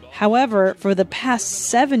 Mm-hmm. However, for the past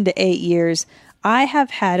 7 to 8 years, I have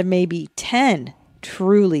had maybe 10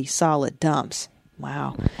 truly solid dumps.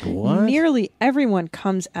 Wow. What? Nearly everyone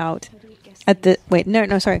comes out at the... Wait,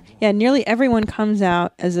 no, sorry. Yeah, nearly everyone comes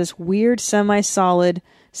out as this weird semi-solid,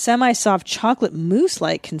 semi-soft chocolate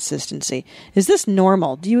mousse-like consistency. Is this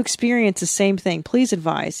normal? Do you experience the same thing? Please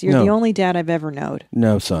advise. You're No. the only dad I've ever known.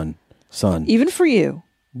 No, son. Even for you.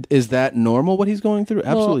 Is that normal, what he's going through?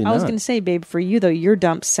 Absolutely well, I was not. going to say, babe, for you, though, your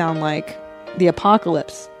dumps sound like the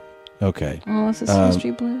apocalypse. Okay. Oh, is this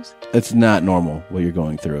History Blues? It's not normal what you're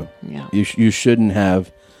going through. Yeah. You shouldn't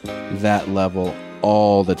have that level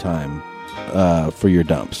all the time for your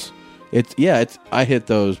dumps. I hit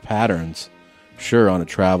those patterns, sure, on a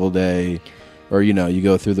travel day, or you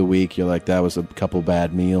go through the week. You're like, that was a couple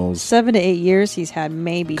bad meals. 7 to 8 years, he's had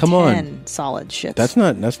maybe Come 10 on. solid shits. That's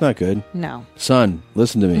not good. No. Son,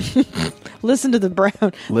 listen to me. Listen to the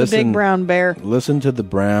big brown bear. Listen to the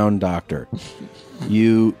brown doctor.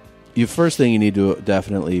 You first thing you need to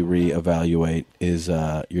definitely reevaluate is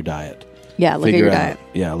your diet. Yeah, look at your diet.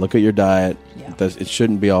 Yeah, look at your diet. Yeah. It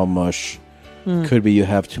shouldn't be all mush. Could be you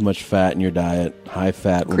have too much fat in your diet. High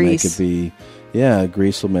fat will Grease. make it be. Yeah,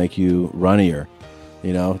 grease will make you runnier. Do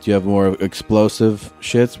you have more explosive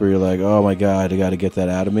shits where you're like, oh my God, I got to get that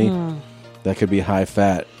out of me? That could be high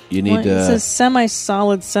fat. You need Well, to. it says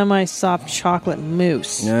semi-solid, semi-soft chocolate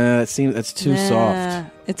mousse. That's too soft.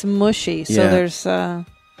 It's mushy. So Yeah. there's I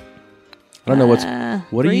don't know what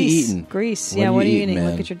are you grease. eating? Grease. What Yeah, are what are you you eating, eating?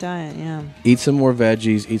 man? Look at your diet. Yeah. Eat some more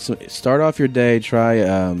veggies. Start off your day. Try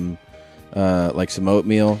like some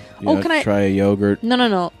oatmeal. Can I- try a yogurt?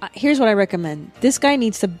 No. Here's what I recommend. This guy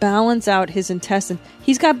needs to balance out his intestine.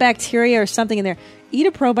 He's got bacteria or something in there. Eat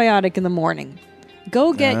a probiotic in the morning.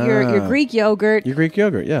 Go get your Greek yogurt. Your Greek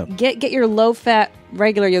yogurt, yeah. Get your low-fat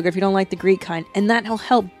regular yogurt if you don't like the Greek kind, and that will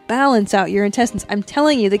help balance out your intestines. I'm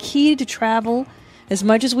telling you, the key to travel as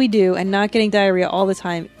much as we do and not getting diarrhea all the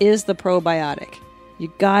time is the probiotic.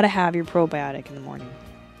 You got to have your probiotic in the morning.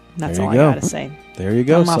 That's There all you I go. got to say. There you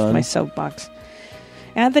go, I'm off son. my soapbox.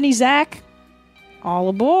 Anthony Zach, all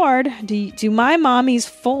aboard. Do my mommies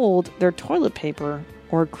fold their toilet paper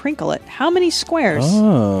or crinkle it? How many squares?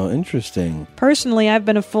 Oh, interesting. Personally, I've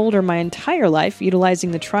been a folder my entire life,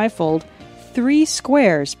 utilizing the trifold. 3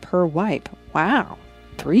 squares per wipe. Wow.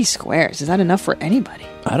 3 squares. Is that enough for anybody?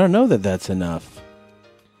 I don't know that that's enough.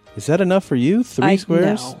 Is that enough for you? 3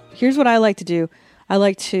 squares? No. Here's what I like to do. I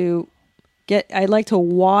like to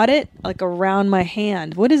wad it like around my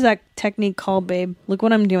hand. What is that technique called, babe? Look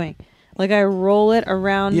what I'm doing. Like I roll it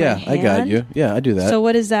around my hand. I got you. Yeah, I do that. So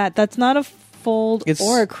what is that? That's not a fold It's-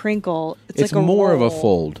 or a crinkle. It's like a more roll. of a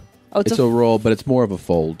fold. Oh, it's a roll, but it's more of a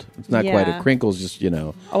fold. It's not quite a Yeah. crinkle's just,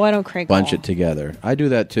 Oh, I don't crinkle. bunch it together. I do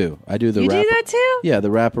that too. I do the You wrap. do that too? Yeah, the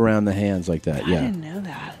wrap around the hands like that. I Yeah. didn't know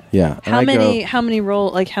that. Yeah. And How I many? go- How many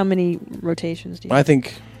how many rotations do you? I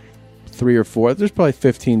think 3 or 4. There's probably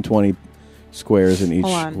 15, 20 squares in each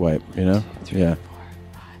Hold on. wipe, Yeah.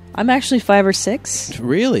 I'm actually 5 or 6.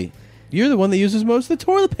 Really? You're the one that uses most of the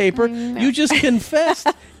toilet paper. You just confessed.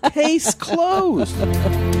 Case closed.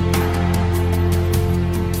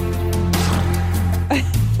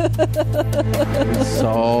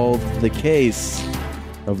 Solved the case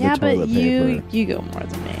of Yeah, the toilet but paper. you go more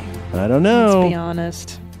than me. I don't know. Let's be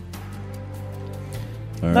honest.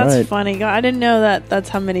 All That's right. funny. God, I didn't know that. That's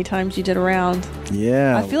how many times you did a round.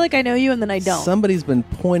 Yeah. I feel like I know you, and then I don't. Somebody's been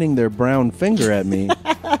pointing their brown finger at me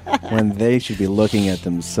when they should be looking at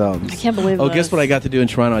themselves. I can't believe Oh, this. guess what I got to do in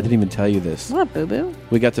Toronto? I didn't even tell you this. What, boo boo?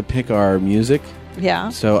 We got to pick our music. Yeah.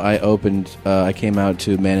 So I came out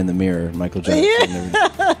to Man in the Mirror, Michael Jackson.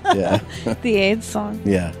 Yeah. The AIDS song.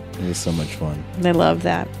 Yeah. It was so much fun. They love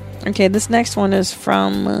that. Okay, this next one is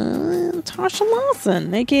from Tasha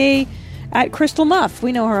Lawson, a.k.a. at Crystal Muff.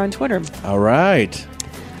 We know her on Twitter. All right.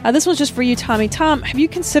 This one's just for you, Tommy. Tom, have you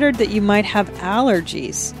considered that you might have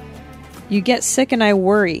allergies? You get sick and I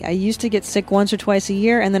worry. I used to get sick once or twice a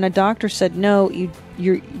year, and then a doctor said, no, you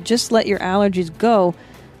just let your allergies go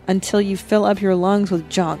until you fill up your lungs with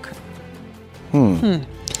junk. Now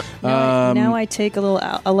I take a little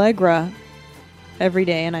Allegra every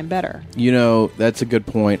day, and I'm better. You know, that's a good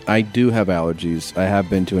point. I do have allergies. I have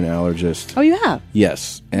been to an allergist. Oh, you have?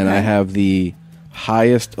 Yes, and I have the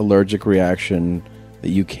highest allergic reaction that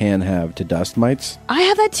you can have to dust mites. I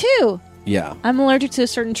have that too. Yeah. I'm allergic to a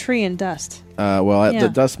certain tree and dust.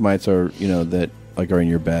 The dust mites are, that are in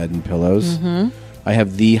your bed and pillows. Mm-hmm. I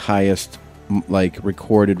have the highest,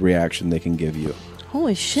 recorded reaction they can give you.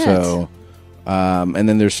 Holy shit. So, and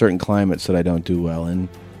then there's certain climates that I don't do well in.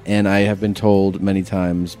 And I have been told many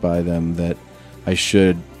times by them that I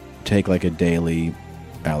should take a daily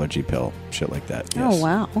allergy pill, shit like that. Yes. Oh,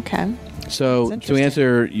 wow. Okay. So to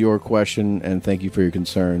answer your question, and thank you for your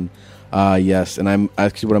concern, yes, and I'm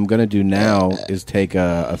actually what I'm going to do now is take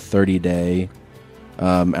a 30-day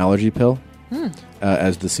allergy pill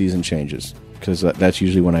as the season changes, because that's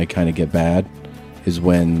usually when I kind of get bad, is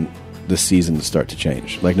when the seasons start to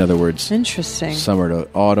change. In other words, interesting. Summer to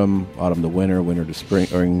autumn, autumn to winter, winter to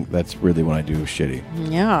spring. That's really when I do shitty.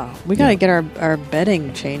 Yeah, we got to get our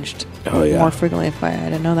bedding changed more frequently. If I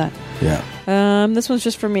didn't know that. Yeah. This one's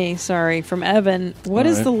just for me. Sorry, from Evan. What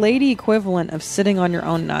is the lady equivalent of sitting on your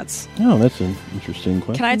own nuts? Oh, that's an interesting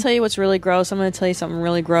question. Can I tell you what's really gross? I'm going to tell you something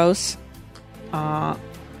really gross.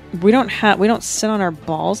 We don't sit on our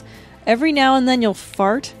balls. Every now and then you'll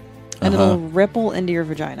fart, and it'll ripple into your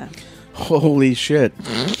vagina. Holy shit.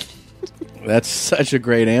 That's such a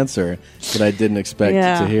great answer that I didn't expect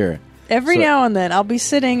to hear. Every now and then I'll be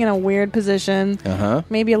sitting in a weird position,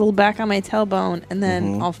 maybe a little back on my tailbone, and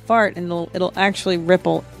then I'll fart and it'll actually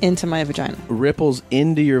ripple into my vagina. Ripples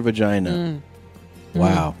into your vagina.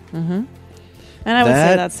 Wow. And I would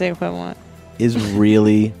say that's the equivalent. Is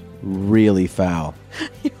really, really foul.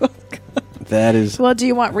 You're welcome. That is... Well, do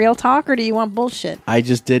you want real talk or do you want bullshit? I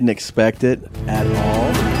just didn't expect it at all.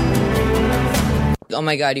 Oh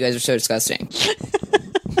my god, you guys are so disgusting.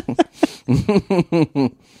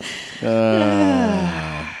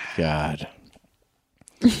 God.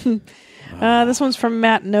 This one's from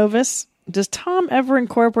Matt Novus. Does Tom ever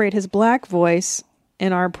incorporate his black voice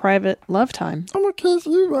in our private love time? I'm gonna kiss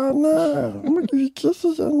you right now. I'm gonna give you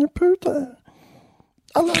kisses on your poo time.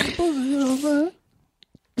 I like the pussy, you know what I'm saying?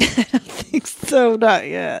 I don't think so, not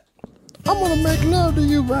yet. I'm gonna make love to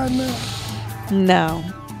you right now. No.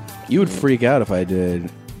 You would freak out if I did.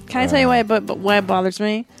 Can I tell you why it bothers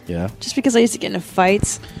me? Yeah. Just because I used to get into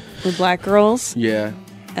fights with black girls. Yeah.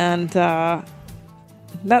 And that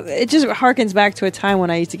it just harkens back to a time when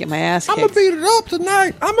I used to get my ass kicked. I'm gonna beat it up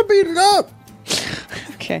tonight. I'm gonna beat it up.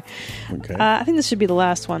 Okay. I think this should be the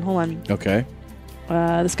last one. Hold on. Okay.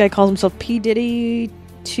 This guy calls himself P. Diddy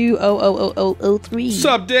 200003.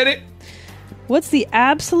 Sup, Diddy? What's the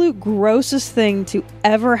absolute grossest thing to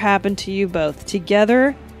ever happen to you both,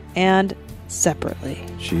 together and separately?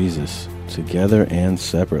 Jesus. Together and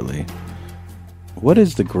separately. What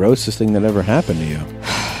is the grossest thing that ever happened to you?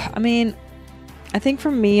 I mean, I think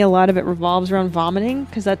for me, a lot of it revolves around vomiting,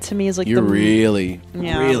 because that to me is You're really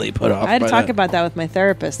put off. I had to by talk that. about that with my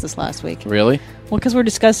therapist this last week. Really? Well, because we're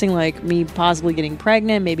discussing me possibly getting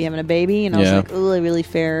pregnant, maybe having a baby, and I was like, oh, I really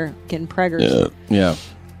fear getting preggers. Yeah.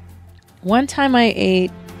 One time I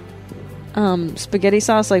ate spaghetti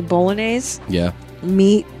sauce like bolognese. Yeah.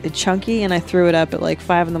 Meat, chunky, and I threw it up at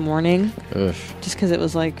 5 in the morning. Ugh. Just because it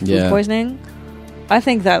was food poisoning. I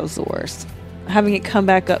think that was the worst. Having it come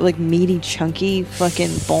back up meaty, chunky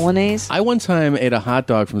fucking bolognese. I one time ate a hot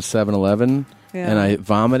dog from 7-Eleven and I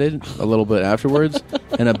vomited a little bit afterwards,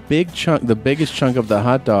 and a big chunk, the biggest chunk of the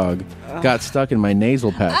hot dog, got stuck in my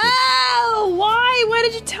nasal passage. Oh, why? Why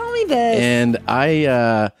did you tell me this? And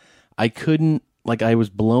I couldn't, I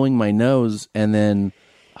was blowing my nose, and then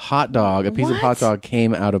a piece of hot dog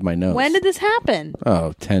came out of my nose. When did this happen?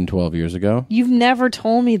 Oh, 10, 12 years ago. You've never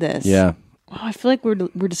told me this. Yeah. Wow, I feel like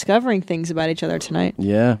we're discovering things about each other tonight.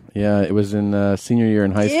 Yeah. It was in senior year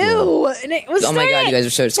in high school. Ew! And it was Oh my god, you guys are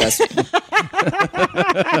so disgusting.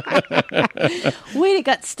 Wait, it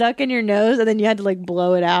got stuck in your nose, and then you had to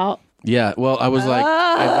blow it out. Yeah, well, I was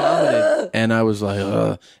I vomited, and I was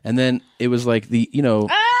ugh. And then it was the the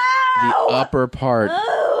upper part.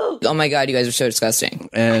 Oh my god, you guys are so disgusting.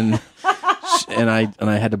 And I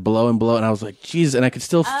had to blow, and I was like, Jesus, and I could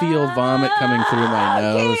still feel vomit coming through my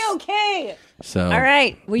nose. Okay. So All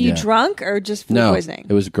right. Were you drunk or just food poisoning?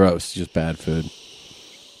 It was gross. Just bad food.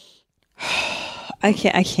 I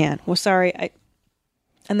can't. Well, sorry.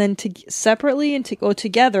 And then separately and to go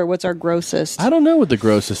together, what's our grossest? I don't know what the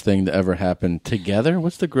grossest thing to ever happen. Together?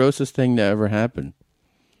 What's the grossest thing to ever happen?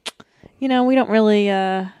 We don't really...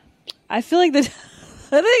 I feel like I think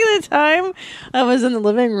the time I was in the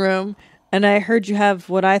living room and I heard you have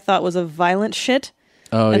what I thought was a violent shit.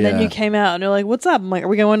 Oh, and then you came out and you're like, what's up? I'm like, are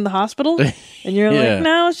we going to the hospital? And you're like,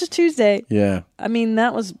 no, it's just Tuesday. Yeah. I mean,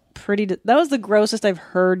 that was that was the grossest I've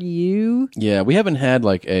heard you. Yeah, we haven't had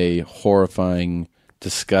like a horrifying,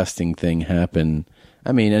 disgusting thing happen.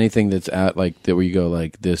 I mean, anything that's out like that where you go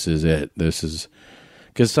like, this is it. This is...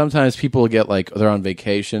 Because sometimes people get like, they're on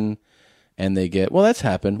vacation and they get... Well, that's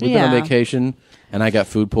happened. We've been on vacation and I got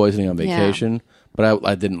food poisoning on vacation. Yeah. But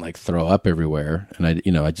I didn't like throw up everywhere, and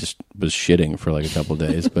I just was shitting for like a couple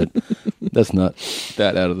days. But that's not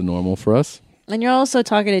that out of the normal for us. And you're also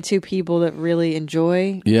talking to two people that really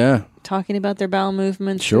enjoy talking about their bowel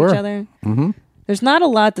movements to each other. Mm-hmm. There's not a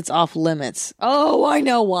lot that's off limits. Oh, I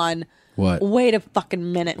know one. What? Wait a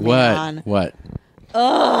fucking minute, man. What?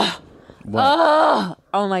 Ugh. What? Ugh.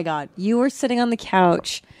 Oh my God. You were sitting on the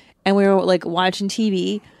couch, and we were like watching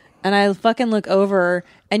TV. And I fucking look over,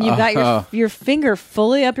 and you've got your finger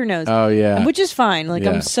fully up your nose. Oh, yeah. Which is fine. Like,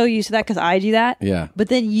 I'm so used to that because I do that. Yeah. But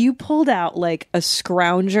then you pulled out, like, a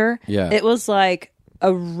scrounger. Yeah. It was, like,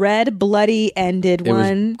 a red, bloody-ended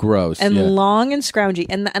one. Was gross. And long and scroungy.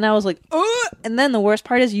 And I was like, ugh! And then the worst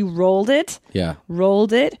part is you rolled it. Yeah.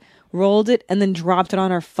 Rolled it, and then dropped it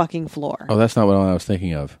on our fucking floor. Oh, that's not what I was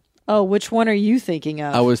thinking of. Oh, which one are you thinking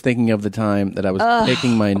of? I was thinking of the time that I was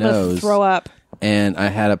picking my nose. Throw up. And I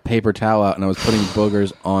had a paper towel out, and I was putting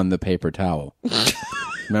boogers on the paper towel.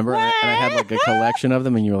 Remember? And I had like a collection of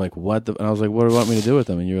them, and you were like, "What?" And I was like, "What do you want me to do with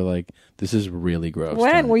them?" And you were like, "This is really gross."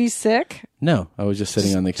 When? Were you sick? No, I was just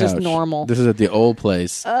sitting on the couch. Just normal. This is at the old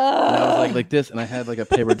place. And I was like this, and I had like a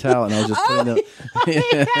paper towel, and I was just putting them.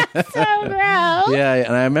 That's so gross. Yeah,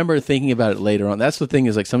 and I remember thinking about it later on. That's the thing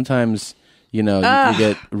is like sometimes. You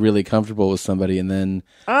get really comfortable with somebody, and then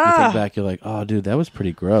you think back, you're like, "Oh, dude, that was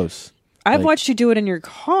pretty gross." I've watched you do it in your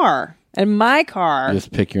car, in my car. You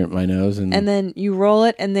just pick my nose, and then you roll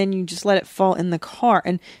it, and then you just let it fall in the car.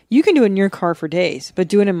 And you can do it in your car for days, but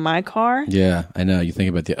do it in my car? Yeah, I know. You think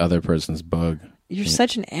about the other person's bug. You're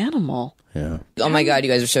such an animal. Yeah. Oh my God,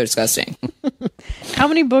 you guys are so disgusting. How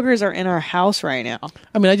many boogers are in our house right now?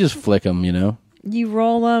 I mean, I just flick them, You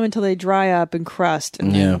roll them until they dry up and crust.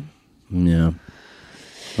 And Yeah.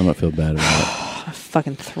 I don't feel bad about it. I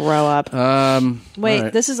fucking throw up.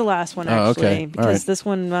 Wait, this is the last one actually, okay. because this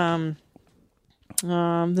one,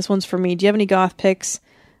 this one's for me. Do you have any goth pics?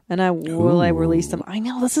 And I release them. I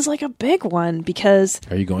know this is like a big one because.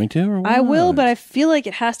 Are you going to? Or what? I will, but I feel like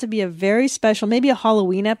it has to be a very special, maybe a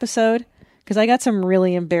Halloween episode. Because I got some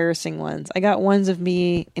really embarrassing ones. I got ones of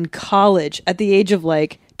me in college at the age of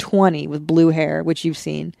like 20 with blue hair, which you've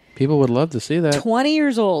seen. People would love to see that. 20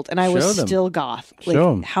 years old, and I was still goth. Like,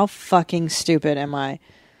 Show 'em. How fucking stupid am I?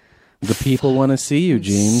 The people want to see you,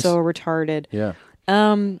 Jeans. So retarded. Yeah.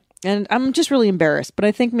 And I'm just really embarrassed, but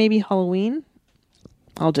I think maybe Halloween,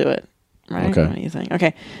 I'll do it. Right? Okay. What do you think?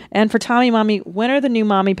 Okay. And for Tommy Mommy, when are the new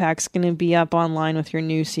Mommy packs going to be up online with your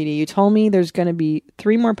new CD? You told me there's going to be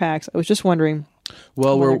 3 more packs. I was just wondering.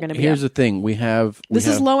 Well, here's the thing. This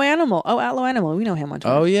is Low Animal. Oh, at Low Animal. We know him on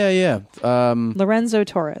Twitter. Oh, yeah. Lorenzo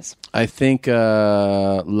Torres. I think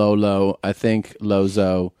Lolo. I think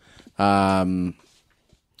Lozo. It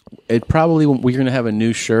probably we're going to have a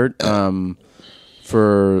new shirt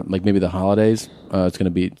for like maybe the holidays. It's going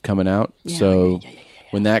to be coming out. Yeah,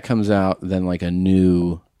 when that comes out, then like a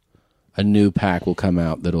new pack will come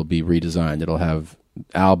out that'll be redesigned. It'll have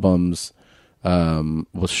albums.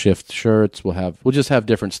 We'll shift shirts. We'll just have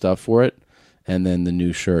different stuff for it, and then the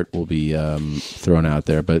new shirt will be thrown out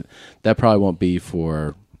there. But that probably won't be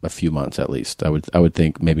for a few months at least. I would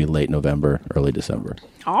think maybe late November, early December.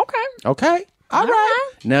 Okay. All right.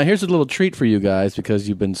 Now here's a little treat for you guys because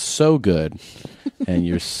you've been so good, and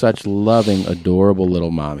you're such loving, adorable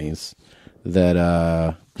little mommies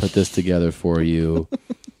that put this together for you.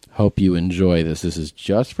 Hope you enjoy this. This is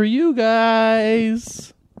just for you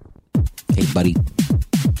guys. Hey, buddy,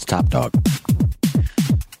 it's Top Dog.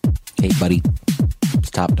 Hey, buddy, it's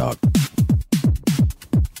Top Dog.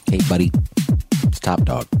 Hey, buddy, it's Top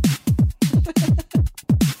Dog.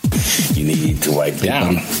 You need to wipe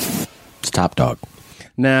down. Buddy, it's Top Dog.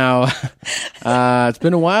 Now, it's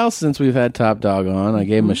been a while since we've had Top Dog on. I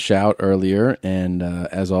gave him a shout earlier, and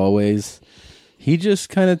as always, he just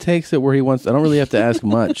kind of takes it where he wants. I don't really have to ask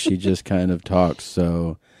much. He just kind of talks.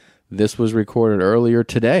 So this was recorded earlier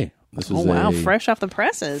today This is Oh, wow. a Fresh off the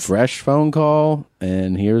presses. fresh phone call,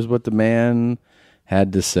 and here's what the man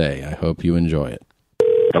had to say. I hope you enjoy it.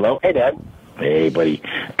 Hello? Hey, Dad. Hey, buddy.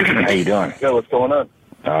 How you doing? Good, what's going on?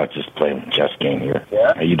 Oh, just playing a chess game here.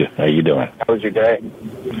 Yeah? How you doing? How was your day?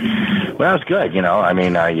 Well, it's good.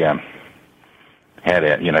 I had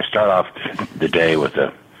a, start off the day with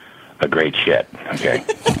a great shit, okay?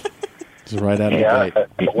 It's right out of Yeah, the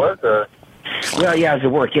gate. at work or? Well, yeah, it was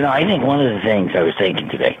at work. I think one of the things I was thinking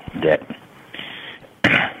today that,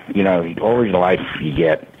 over your life you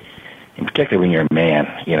get, in particular when you're a man,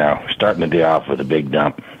 starting the day off with a big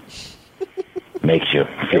dump makes you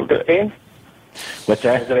feel good. 8:15? What's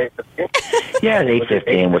that? Is it 8:15? Yeah, it's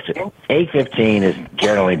 8:15. 8:15 is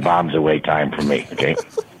generally bombs away time for me, okay?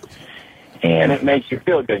 And And, it makes you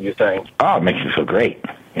feel good, you're saying? oh, it makes you feel great,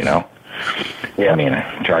 Yeah. I mean,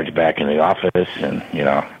 I charge back in the office and,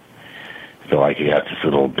 feel like you got this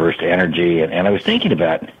little burst of energy. And I was thinking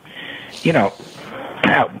about,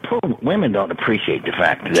 how poor women don't appreciate the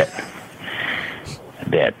fact that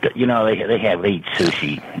they eat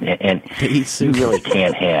sushi, and They eat sushi. you really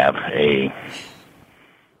can't have a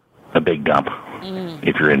big dump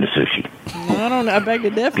if you're into sushi. I don't know. I beg to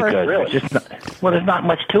differ. Because Really? it's just not, there's not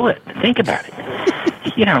much to it. Think about it.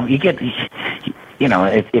 You get these,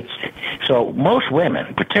 it's so most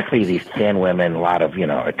women, particularly these thin women, a lot of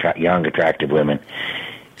young attractive women,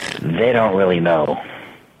 they don't really know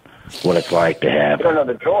what it's like to have. You don't know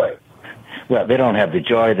the joy. Well, they don't have the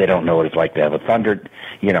joy. They don't know what it's like to have a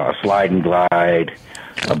a slide and glide,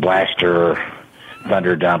 a blaster,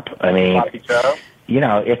 thunder dump. I mean, Sloppy Joe?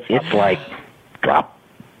 it's like drop.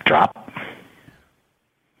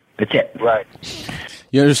 That's it. Right.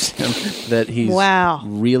 You understand that he's Wow.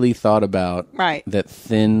 really thought about Right. that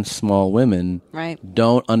thin, small women Right.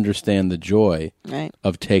 don't understand the joy Right.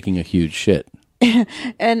 of taking a huge shit.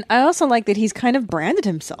 And I also like that he's kind of branded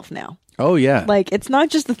himself now. Oh, yeah. Like, it's not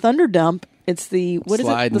just the thunder dump. It's the, what is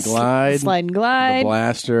Slide it? and glide. Slide and glide. The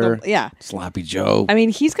blaster. Yeah. Sloppy Joe. I mean,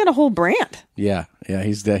 he's got a whole brand. Yeah,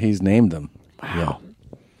 he's named them. Wow.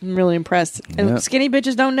 I'm really impressed. And Yeah. skinny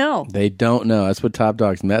bitches don't know. They don't know. That's what Top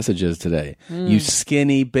Dog's message is today. You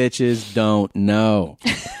skinny bitches don't know.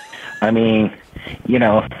 I mean, you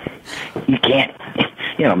can't,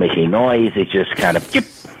 make any noise. It's just kind of,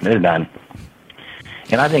 they're done.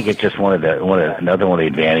 And I think it's just another one of the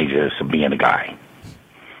advantages of being a guy.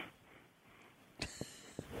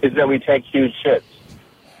 Is that we take huge shits.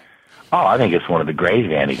 Oh, I think it's one of the great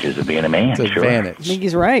advantages of being a man. It's an Sure. I advantage. think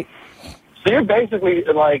he's right. So you're basically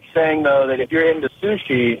like saying, though, that if you're into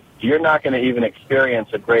sushi, you're not going to even experience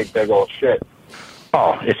a great big old shit.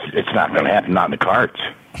 Oh, it's not going to happen. Not in the cards.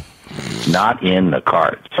 Not in the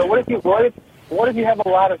cards. So what if you have a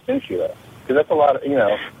lot of sushi, though? Because that's a lot of,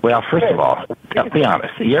 Well, first of all, I'll be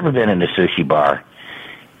honest. Have you ever been in a sushi bar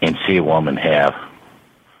and see a woman have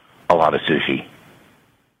a lot of sushi?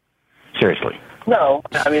 Seriously. No,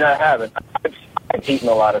 I mean, I haven't. I've eaten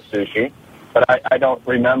a lot of sushi, but I don't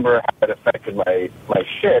remember how it affected my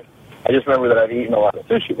shit. I just remember that I've eaten a lot of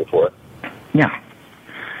sushi before. Yeah.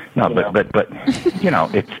 No, but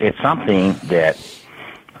it's something that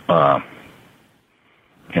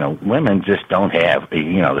women just don't have.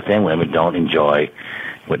 The thin women don't enjoy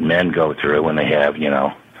what men go through when they have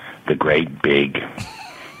the great big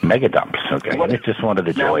mega dumps. Okay, it's just one of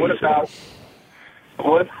the Now, joys.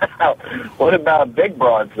 what about big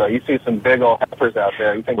broads, though? You see some big old heifers out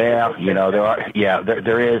there. You think? Well, there are. Yeah, there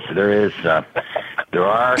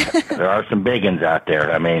are some big ones out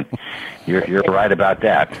there. I mean, you're right about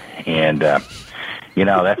that, and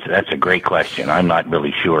that's a great question. I'm not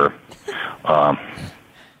really sure.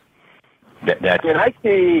 That And I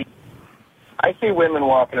see women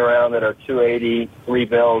walking around that are 280, 3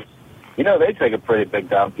 bills. They take a pretty big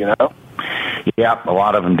dump. Yeah, a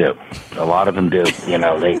lot of them do.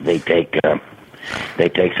 They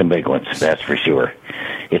take some big ones. That's for sure.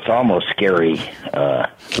 It's almost scary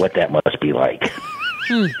what that must be like.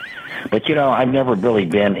 But I've never really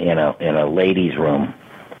been in a ladies' room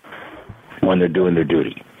when they're doing their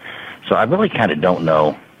duty, so I really kind of don't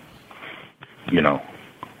know.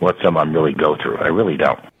 What someone really go through. I really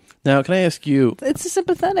don't. Now, can I ask you? It's a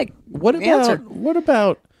sympathetic What answer.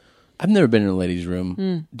 about? I've never been in a ladies'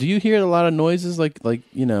 room. Do you hear a lot of noises? Do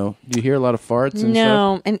you hear a lot of farts and stuff?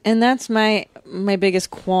 No, and that's my biggest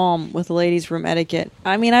qualm with ladies' room etiquette.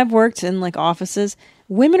 I mean, I've worked in offices.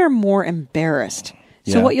 Women are more embarrassed.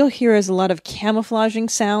 So Yeah. what you'll hear is a lot of camouflaging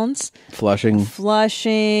sounds, Flushing.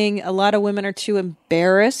 flushing. A lot of women are too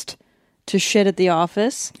embarrassed to shit at the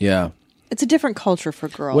office. Yeah. It's a different culture for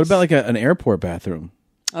girls. What about an airport bathroom?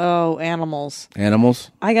 Oh, animals. Animals?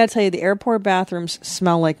 I gotta tell you, the airport bathrooms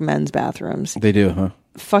smell like men's bathrooms. They do, huh?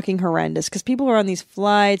 fucking horrendous because people are on these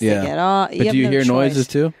flights. Yeah. They get off. But do you hear noises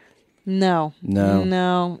too? No.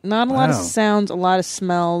 No. Not a lot of Wow. sounds, a lot of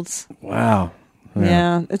smells. Wow.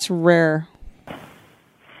 Yeah, it's rare.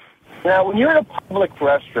 Now, when you're in a public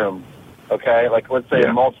restroom, okay, like let's say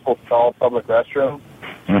a multiple stall public restroom,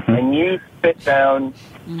 and you sit down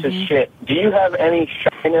to shit, do you have any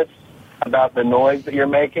shyness about the noise that you're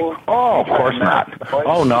making? Oh, of course not.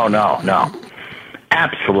 Oh, no.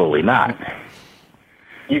 Absolutely not.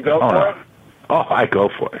 You go for it? Oh, I go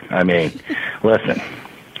for it. I mean, listen,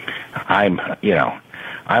 I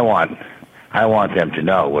want them to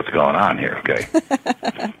know what's going on here, okay?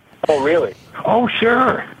 Oh, really? Oh,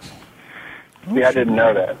 sure. See, I didn't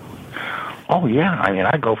know that. Oh, yeah. I mean,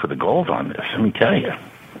 I go for the gold on this, let me tell you.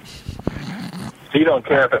 So you don't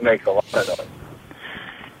care if it makes a lot of noise?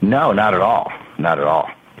 No, not at all. Not at all.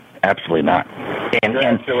 Absolutely not. And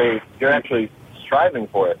you're actually striving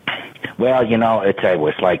for it. Well,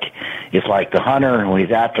 it's like the hunter when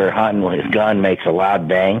he's out there hunting when his gun makes a loud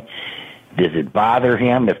bang. Does it bother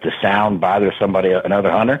him if the sound bothers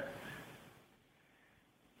another hunter?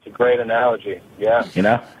 It's a great analogy. Yeah.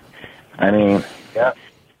 I mean, yeah.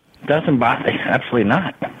 It doesn't bother. Absolutely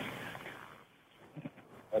not.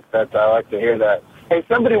 I like to hear that. Hey,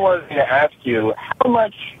 somebody wanted me to ask you, how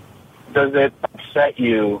much does it upset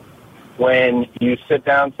you when you sit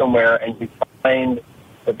down somewhere and you find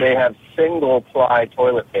that they have single-ply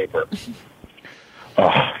toilet paper?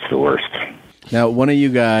 Oh, it's the worst. Now, one of you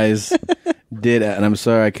guys did, and I'm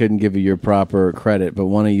sorry I couldn't give you your proper credit, but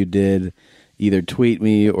one of you did either tweet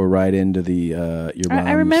me or write into the your mom's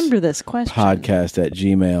I remember this question. podcast at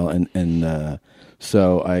Gmail, and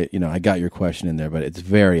so I got your question in there, but it's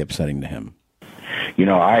very upsetting to him.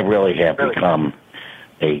 I really have become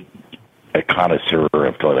a connoisseur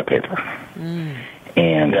of toilet paper,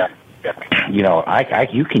 and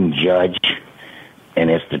you can judge an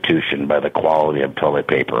institution by the quality of toilet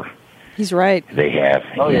paper. He's right. They have.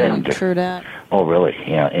 Oh, yeah. True that. Oh, really?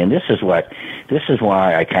 Yeah. And this is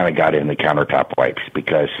why I kind of got into countertop wipes,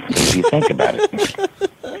 because if you think about it,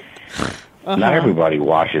 not everybody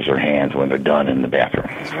washes their hands when they're done in the bathroom.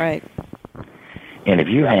 That's right. And if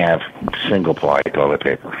you have single-ply toilet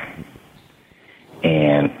paper,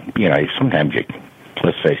 and, sometimes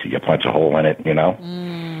let's face it, you punch a hole in it,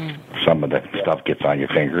 some of the stuff gets on your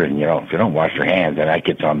finger, and, if you don't wash your hands, then that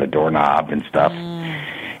gets on the doorknob and stuff.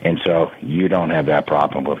 And so you don't have that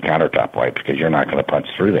problem with countertop wipes because you're not going to punch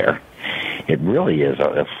through there. It really is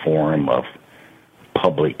a form of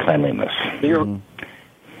public cleanliness. You're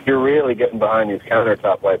really getting behind these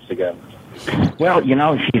countertop wipes again. Well,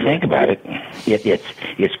 if you think about it,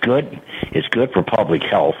 it's good. It's good for public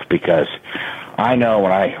health because I know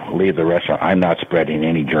when I leave the restaurant, I'm not spreading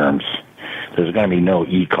any germs. There's going to be no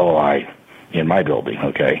E. coli in my building.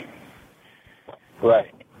 Okay. Right.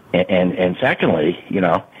 And secondly,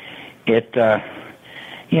 if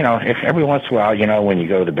every once in a while, when you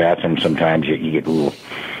go to the bathroom, sometimes you get little,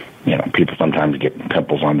 people sometimes get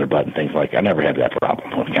pimples on their butt and things like that. I never had that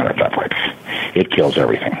problem with countertop wipes. It kills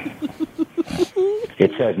everything.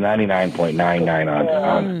 It says 99.99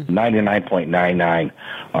 on 99.99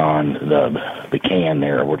 on the can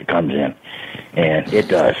there where it comes in, and it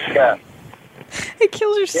does. Yeah. It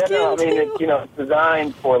kills your skin. Yeah, no, I mean, it's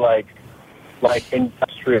designed for like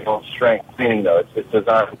industrial strength cleaning, though. It's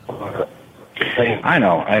designed for cleaning. I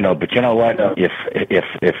know, but you know what?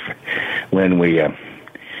 If when we,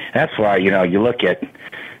 that's why you look at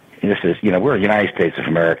this is we're the United States of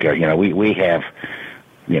America. We have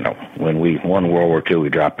when we won World War II, we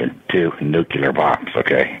dropped in 2 nuclear bombs.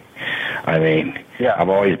 Okay, I mean, I've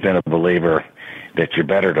always been a believer that you're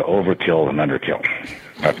better to overkill than underkill.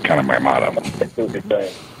 That's kind of my motto. That's what you're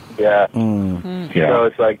saying. Yeah. So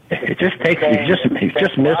it's like it just takes you just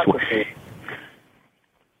miss.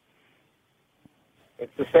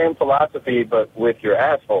 It's the same philosophy, but with your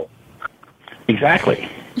asshole. Exactly.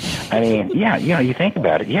 I mean, you think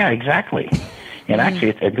about it. Yeah, exactly. And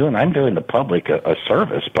actually, I'm doing the public a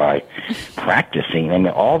service by practicing. I mean,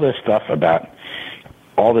 all this stuff about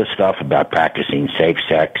practicing safe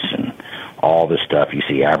sex and all this stuff you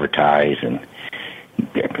see advertised, and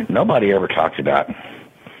nobody ever talks about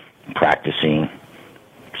practicing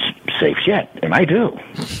safe shit, and I do.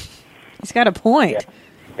 He's got a point.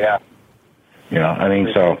 Yeah. I mean,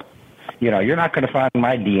 so, you're not going to find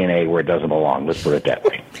my DNA where it doesn't belong. Let's put it that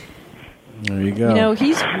way. There you go.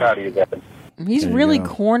 He's really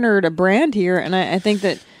cornered a brand here, and I think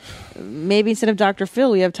that maybe instead of Dr.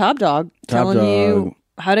 Phil, we have Top Dog telling you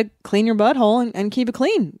how to clean your butthole and keep it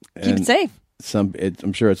clean, keep it safe.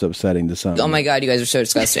 I'm sure it's upsetting to some. Oh my God, you guys are so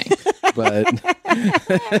disgusting. But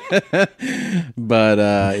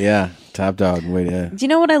yeah, Top dog. Wait, yeah. Do you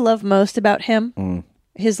know what I love most about him? Mm.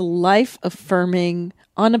 His life-affirming,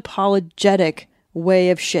 unapologetic way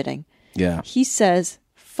of shitting. Yeah. He says,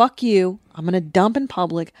 fuck you. I'm going to dump in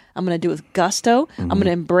public. I'm going to do it with gusto. I'm going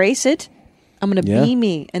to embrace it. I'm going to be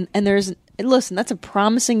me. And listen, that's a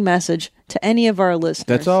promising message to any of our listeners.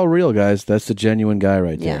 That's all real, guys. That's the genuine guy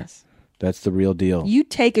right there. Yes. That's the real deal. You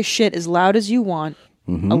take a shit as loud as you want,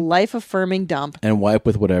 a life-affirming dump. And wipe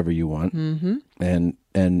with whatever you want. Mm-hmm.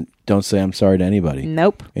 And don't say I'm sorry to anybody.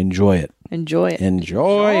 Nope. Enjoy it. Enjoy it.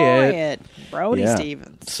 Enjoy it. Brody Yeah.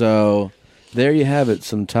 Stevens. So there you have it.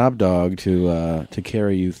 Some top dog to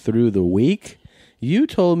carry you through the week. You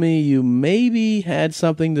told me you maybe had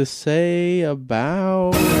something to say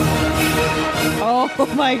about...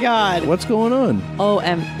 Oh, my God. What's going on? Oh,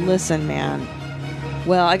 and listen, man.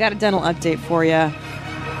 Well, I got a dental update for you.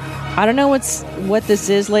 I don't know what this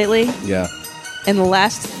is lately. Yeah. In the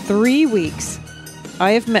last 3 weeks,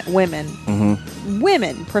 I have met women,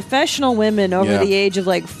 professional women over the age of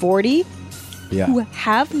like 40, who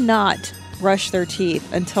have not brushed their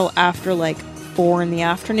teeth until after like 4 in the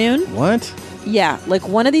afternoon. What? Yeah, like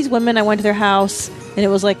one of these women, I went to their house and it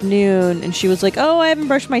was like noon, and she was like, "Oh, I haven't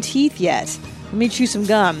brushed my teeth yet. Let me chew some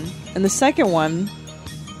gum." And the second one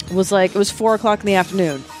was like, it was 4 o'clock in the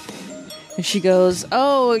afternoon. And she goes,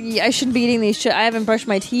 "Oh, yeah, I shouldn't be eating these shit. I haven't brushed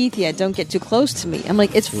my teeth yet. Don't get too close to me." I'm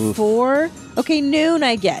like, it's 4? Okay, noon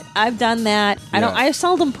I get. I've done that. I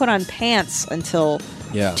seldom put on pants until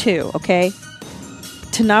 2, okay?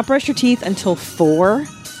 To not brush your teeth until 4?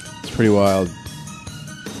 It's pretty wild.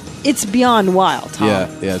 It's beyond wild, Tom. Yeah,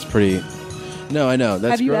 it's pretty... No, I know.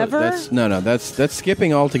 That's Have you ever? That's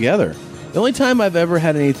skipping altogether. The only time I've ever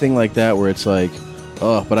had anything like that where it's like,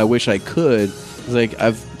 oh, but I wish I could, is like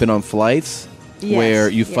I've been on flights where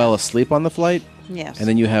you fell asleep on the flight, and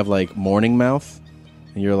then you have like morning mouth,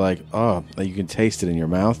 and you're like, oh, like you can taste it in your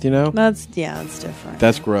mouth, you know? That's different.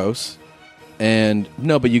 That's gross. And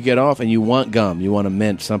no, but you get off and you want gum, you want to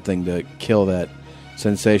mint something to kill that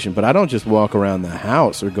sensation. But I don't just walk around the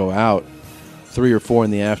house or go out 3 or 4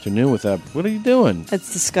 in the afternoon without. What are you doing?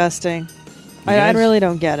 It's disgusting. I really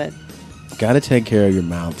don't get it. Got to take care of your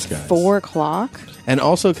mouths, guys. 4 o'clock? And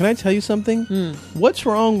also, can I tell you something? What's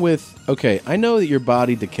wrong with... Okay, I know that your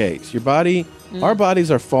body decays. Your body... Our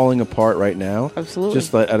bodies are falling apart right now. Absolutely.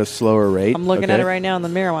 Just at a slower rate. I'm looking at it right now in the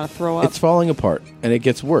mirror. I want to throw up. It's falling apart, and it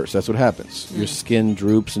gets worse. That's what happens. Your skin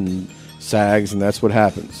droops and sags, and that's what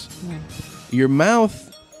happens. Your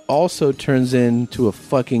mouth also turns into a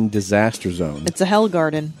fucking disaster zone. It's a hell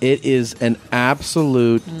garden. It is an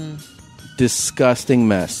absolute disgusting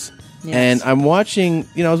mess. Yes. And I'm watching,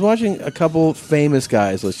 I was watching a couple famous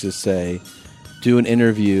guys, let's just say, do an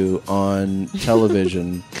interview on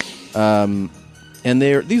television. And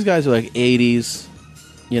these guys are like 80s,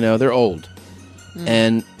 they're old.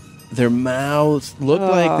 And their mouths look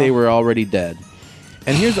like they were already dead.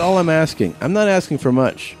 And here's all I'm asking. I'm not asking for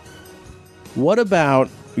much. What about,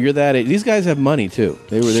 you're that age? These guys have money too.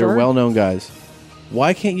 They were well-known guys.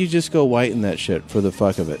 Why can't you just go whiten that shit for the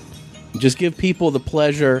fuck of it? Just give people the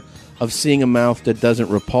pleasure of seeing a mouth that doesn't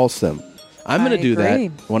repulse them. I'm going to do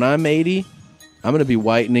that. When I'm 80, I'm going to be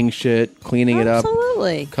whitening shit, cleaning it up.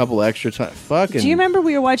 Absolutely. A couple extra times. Fucking. Do you remember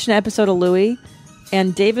we were watching an episode of Louie?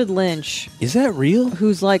 And David Lynch. Is that real?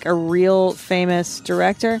 Who's like a real famous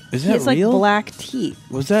director. Is that he has real? Like black teeth.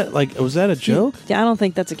 Was that a joke? I don't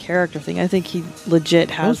think that's a character thing. I think he legit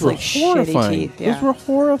has like shitty teeth. Yeah. Those were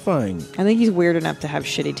horrifying. I think he's weird enough to have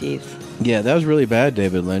shitty teeth. Yeah, that was really bad,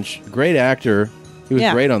 David Lynch. Great actor. He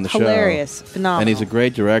was great on the show. Hilarious. Phenomenal. And he's a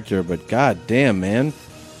great director, but god damn, man.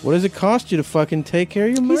 What does it cost you to fucking take care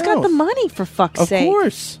of your mouth? He's got the money, for fuck's sake. Of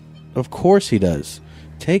course. Of course he does.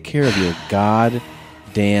 Take care of your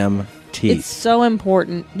goddamn teeth. It's so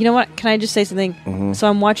important. You know what? Can I just say something? So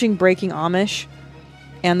I'm watching Breaking Amish,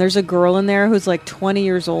 and there's a girl in there who's like 20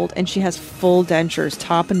 years old, and she has full dentures,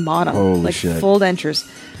 top and bottom. Holy shit. Full dentures.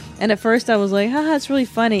 And at first I was like, haha, it's really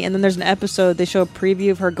funny. And then there's an episode, they show a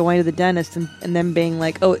preview of her going to the dentist and then being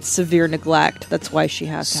like, oh, it's severe neglect. That's why she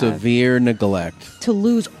has severe neglect. To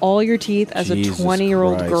lose all your teeth as Jesus a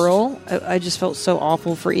 20-year-old Christ. girl. I just felt so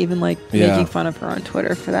awful for even like making fun of her on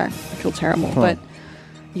Twitter for that. I feel terrible. But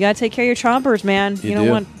you got to take care of your chompers, man. You don't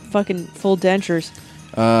want fucking full dentures.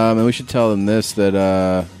 And we should tell them this,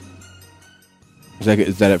 that, is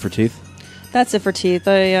that it for teeth? That's it for teeth.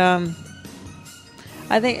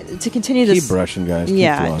 I think to continue this... Keep brushing, guys. Keep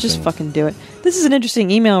yeah, just fucking do it. This is an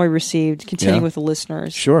interesting email we received, continuing with the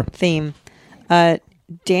listeners' theme.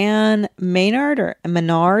 Dan Maynard, or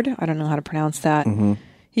Menard, I don't know how to pronounce that.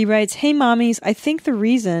 He writes, "Hey, mommies, I think the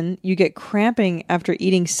reason you get cramping after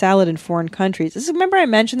eating salad in foreign countries." Remember I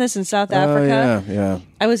mentioned this in South Africa? Yeah.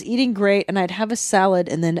 I was eating great, and I'd have a salad,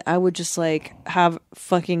 and then I would just like have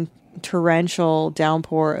fucking torrential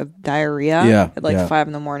downpour of diarrhea at like 5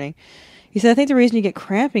 a.m. He said, "I think the reason you get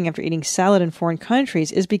cramping after eating salad in foreign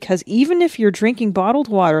countries is because even if you're drinking bottled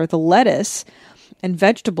water, the lettuce and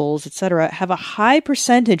vegetables, etc., have a high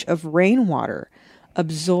percentage of rainwater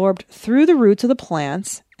absorbed through the roots of the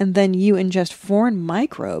plants, and then you ingest foreign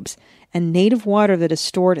microbes and native water that is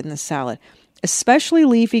stored in the salad, especially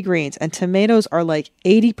leafy greens, and tomatoes are like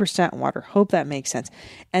 80% water." Hope that makes sense.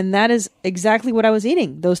 And that is exactly what I was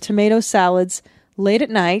eating, those tomato salads late at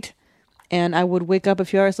night, and I would wake up a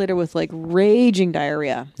few hours later with like raging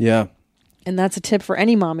diarrhea. Yeah. And that's a tip for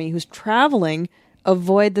any mommy who's traveling.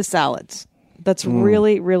 Avoid the salads. That's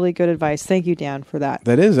really, really good advice. Thank you, Dan, for that.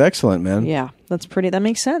 That is excellent, man. Yeah, that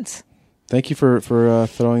makes sense. Thank you for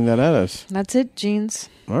throwing that at us. That's it, Jeans.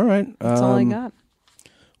 All right. That's all I got.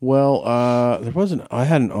 Well, I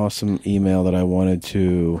had an awesome email that I wanted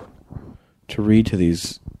to read to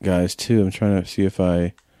these guys, too. I'm trying to see if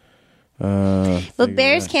I... But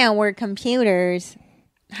bears can't work computers.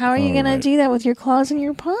 How are you going to do that with your claws and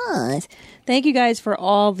your paws? Thank you guys for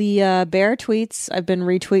all the bear tweets. I've been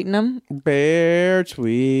retweeting them. Bear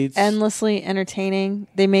tweets. Endlessly entertaining.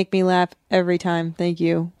 They make me laugh every time. Thank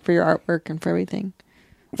you for your artwork and for everything.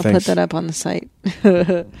 I'll put that up on the site.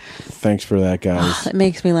 Thanks for that, guys. It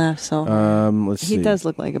makes me laugh so hard. Let's see. He does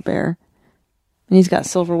look like a bear. And he's got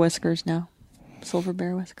silver whiskers now. Silver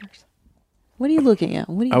bear whiskers. What are you looking at?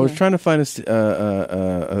 What are you was doing? trying to find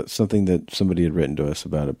something that somebody had written to us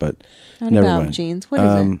about it, but What never about mind. Jeans? What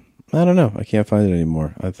is it? I don't know. I can't find it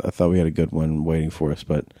anymore. I thought we had a good one waiting for us,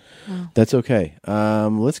 but that's okay.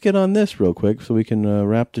 Let's get on this real quick so we can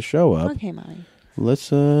wrap the show up. Okay, Molly.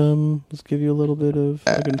 Let's give you a little bit of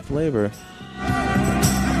fucking flavor.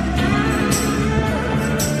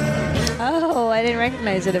 Oh, I didn't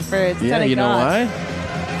recognize it at first. Yeah, you know why?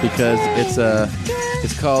 Because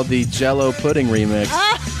it's called the Jello Pudding Remix.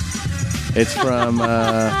 It's from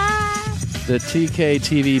the TK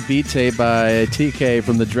TV beat tape by TK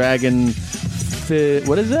from the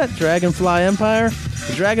what is that? Dragonfly Empire?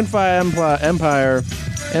 The Dragonfly Empire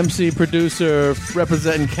MC producer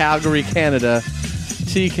representing Calgary, Canada.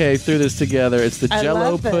 TK threw this together. It's the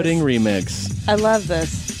Jello Pudding Remix. I love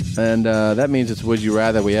this. And that means it's Would You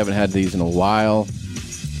Rather. We haven't had these in a while.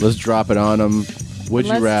 Let's drop it on them. Would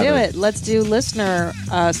you rather? Let's do it. Let's do listener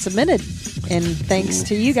submitted. And thanks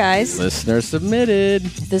to you guys. Listener submitted.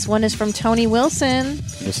 This one is from Tony Wilson.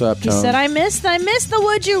 What's up, Tony? He said, I missed the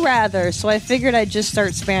Would You Rather. So I figured I'd just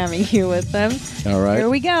start spamming you with them. All right. Here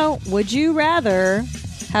we go. Would you rather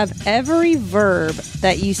have every verb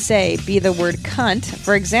that you say be the word cunt?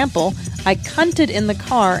 For example, I cunted in the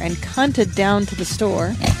car and cunted down to the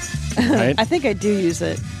store. Right. I think I do use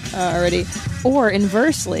it already. Or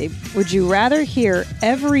inversely, would you rather hear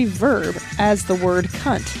every verb as the word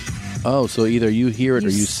cunt? Oh, so either you hear it or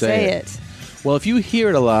you say it. Well, if you hear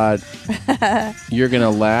it a lot, you're going to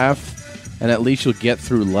laugh, and at least you'll get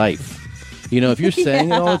through life. You know, if you're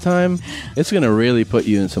saying it all the time, it's going to really put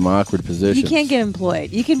you in some awkward positions. You can't get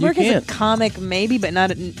employed. You can work as a comic, maybe, but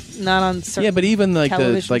not on certain. Yeah, but even like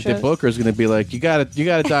the shows. booker is going to be like, you got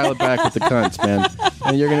to dial it back with the cunts, man.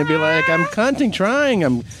 And you're going to be like, I'm cunting, trying.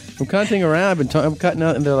 I'm cunting around. I'm cutting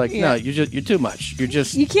out, and they're like, no, you're too much. You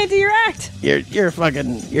can't do your act.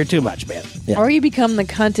 You're too much, man. Yeah. Or you become the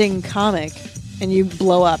cunting comic, and you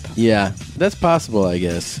blow up. Yeah, that's possible, I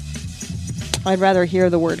guess. I'd rather hear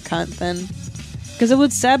the word cunt than, because it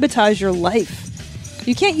would sabotage your life.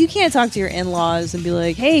 You can't talk to your in-laws and be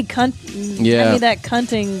like, hey, cunt, hand me that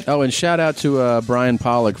cunting. Oh, and shout out to Brian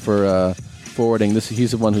Pollock for forwarding this.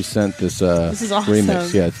 He's the one who sent this is awesome.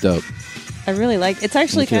 remix. Yeah, it's dope. I really like. It's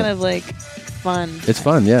actually kind of like fun. It's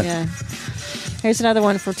fun, yeah. Yeah. Here's another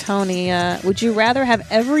one for Tony. Would you rather have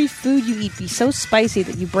every food you eat be so spicy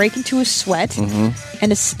that you break into a sweat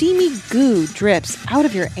and a steamy goo drips out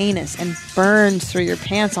of your anus and burns through your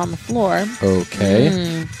pants on the floor?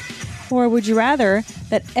 Okay. Or would you rather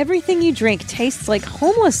that everything you drink tastes like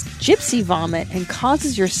homeless gypsy vomit and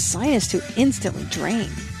causes your sinus to instantly drain?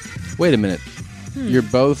 Wait a minute. You're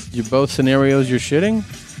both scenarios you're shitting?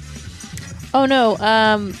 Oh no,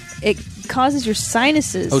 it causes your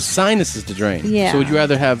sinuses. Oh, sinuses to drain. Yeah. So would you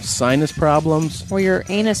rather have sinus problems? Or your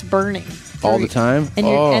anus burning. All the time?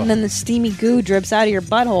 And then the steamy goo drips out of your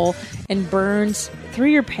butthole and burns through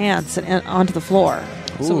your pants and onto the floor.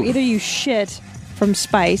 Ooh. So either you shit from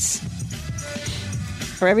spice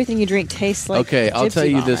or everything you drink tastes like Okay, I'll gypsy tell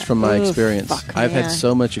you vomit. this from my experience. Fuck, I've man. had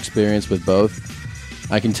so much experience with both.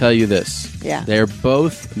 I can tell you this. Yeah. They're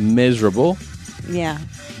both miserable, Yeah.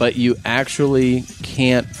 but you actually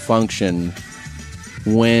can't function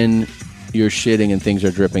when you're shitting and things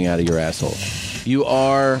are dripping out of your asshole. You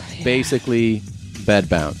are basically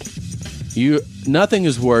bedbound. Nothing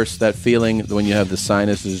is worse, that feeling when you have the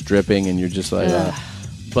sinuses dripping and you're just like,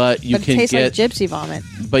 but you But can it tastes get like gypsy vomit.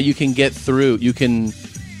 But you can get through. You can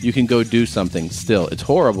go do something still. It's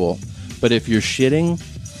horrible, but if you're shitting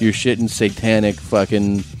satanic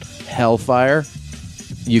fucking hellfire,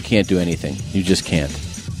 you can't do anything. You just can't.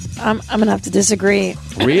 I'm gonna have to disagree.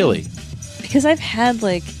 Really? Because I've had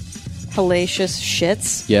like hellacious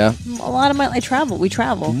shits. Yeah. A lot of we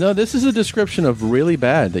travel. No, this is a description of really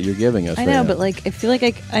bad that you're giving us. I right know, now. but like, I feel like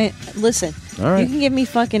I listen. All right. You can give me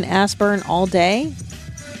fucking ass burn all day.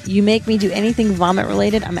 You make me do anything vomit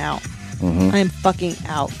related, I'm out. Mhm. I am fucking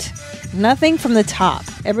out. Nothing from the top.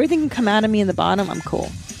 Everything can come out of me in the bottom. I'm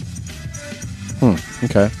cool.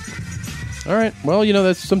 Okay. All right. Well,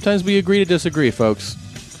 that's sometimes we agree to disagree, folks.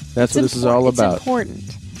 That's what this is all about. It's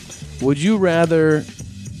important. Would you rather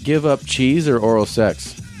give up cheese or oral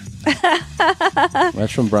sex?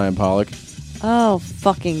 That's from Brian Pollock. Oh,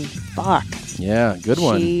 fucking fuck. Yeah, good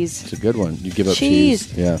one. Cheese. It's a good one. You give up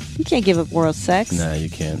cheese. Yeah. You can't give up oral sex. No, you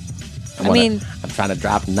can't. I'm trying to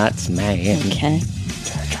drop nuts, man. Okay.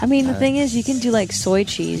 I mean, the thing is, you can do like soy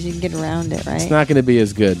cheese. You can get around it, right? It's not going to be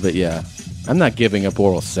as good, but yeah. I'm not giving up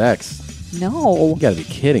oral sex. No. You got to be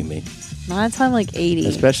kidding me. Not until I'm like 80.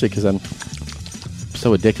 Especially because I'm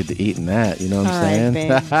so addicted to eating that. You know what I'm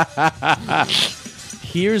saying?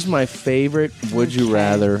 Here's my favorite Would You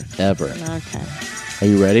Rather ever. Okay. Are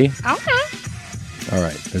you ready? Okay. All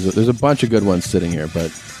right. There's a bunch of good ones sitting here,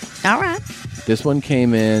 but All right. this one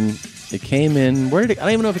came in. It came in. I don't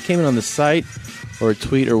even know if it came in on the site or a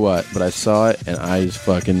tweet or what, but I saw it and I just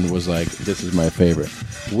fucking was like, this is my favorite.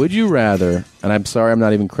 Would you rather, and I'm sorry I'm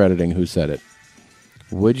not even crediting who said it.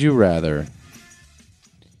 Would you rather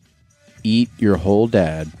eat your whole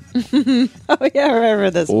dad Oh, yeah, I remember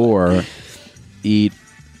this. or eat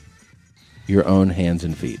your own hands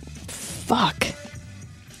and feet? Fuck.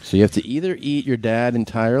 So you have to either eat your dad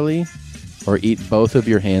entirely or eat both of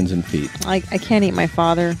your hands and feet. I can't eat my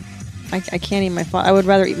father. I can't eat my father. I would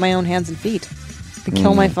rather eat my own hands and feet. To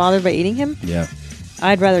kill my father by eating him? Yeah.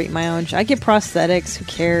 I'd rather eat my own. I get prosthetics. Who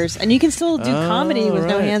cares? And you can still do comedy with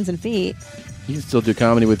no right. hands and feet. You can still do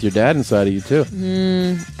comedy with your dad inside of you,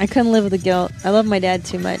 too. I couldn't live with the guilt. I love my dad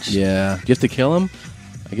too much. Yeah. Do you have to kill him?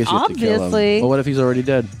 I guess you have to kill him. Obviously. Well, what if he's already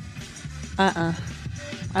dead? I'd You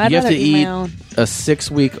have rather to eat eat my own. a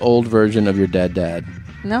 6-week-old version of your dad.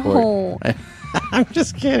 No. Or- I'm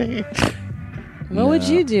just kidding. What would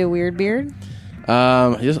you do, Weird Beard?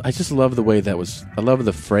 I just love the way that was. I love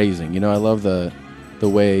the phrasing. I love the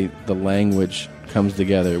way the language comes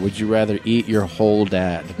together. Would you rather eat your whole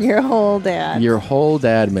dad? Your whole dad. Your whole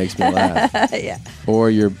dad makes me laugh. Yeah.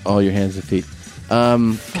 Or all your hands and feet.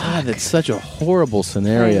 God, that's such a horrible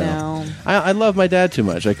scenario. I know. I love my dad too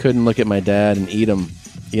much. I couldn't look at my dad and eat him.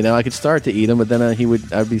 I could start to eat him, but then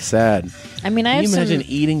I'd be sad. I mean, I Can have you imagine some,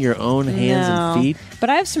 eating your own hands No. and feet? But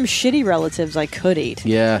I have some shitty relatives I could eat.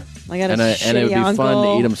 Yeah. I got a and it would be shitty fun to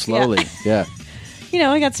uncle. eat them slowly. Yeah.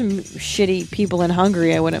 I got some shitty people in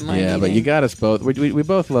Hungary I wouldn't mind Yeah, but eating. you got us both. We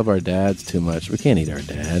both love our dads too much. We can't eat our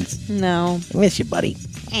dads. No. I miss you, buddy.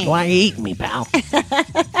 Why you eating me, pal?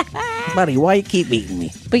 Buddy, why you keep eating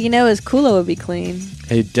me? But his culo would be clean.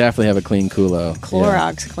 He'd definitely have a clean culo.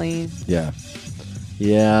 Clorox clean. Yeah.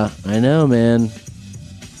 Yeah, I know, man.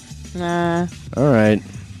 Nah. All right.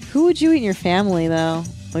 Who would you eat in your family, though?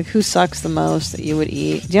 Like, who sucks the most that you would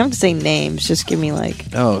eat? Do you have to say names? Just give me, like...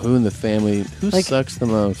 Oh, who in the family? Who Like- sucks the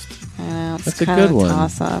most? I don't know. It's That's a kind good of one.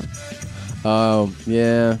 toss-up. Oh,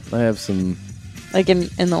 yeah. I have some... Like in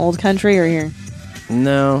the old country or here?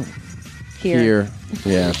 No. Here.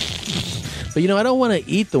 Yeah. But, I don't want to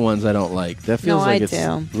eat the ones I don't like. That feels No, like I it's...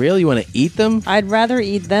 do. Really? You want to eat them? I'd rather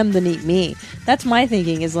eat them than eat me. That's my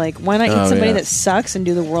thinking, is like, why not eat Oh, somebody yeah. that sucks and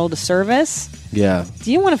do the world a service? Yeah.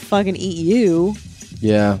 Do you want to fucking eat you?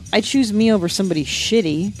 Yeah. I choose me over somebody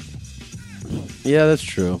shitty. Yeah, that's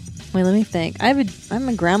true. Wait, let me think. I'm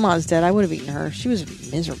my grandma's dead. I would have eaten her. She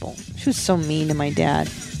was miserable. She was so mean to my dad.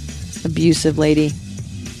 Abusive lady.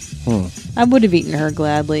 I would have eaten her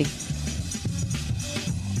gladly.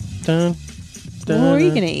 Dun, What were you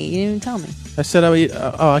going to eat? You didn't even tell me. I said I would eat...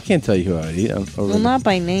 I can't tell you who I would eat. Well, not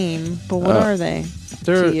by name, but what are they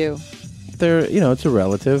they're- to you? They're, it's a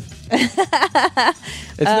relative.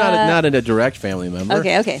 It's not a direct family member.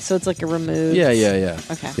 Okay, so it's like a removed... Yeah.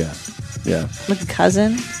 Okay. Yeah. Like a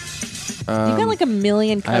cousin? You've got like a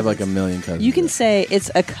million cousins. I have like a million cousins. You can say it's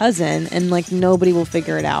a cousin and like nobody will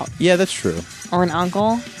figure it out. Yeah, that's true. Or an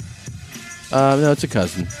uncle. No, it's a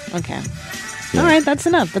cousin. Okay. Yeah. All right, that's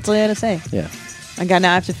enough. That's all you had to say. Yeah.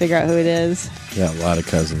 Now I have to figure out who it is. Yeah, a lot of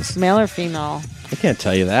cousins. Male or female? I can't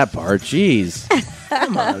tell you that part. Jeez.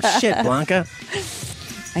 Come on, shit, Blanca.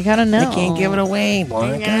 I gotta know. I can't give it away,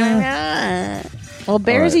 Blanca. Well,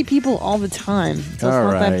 bears All right. eat people all the time, so it's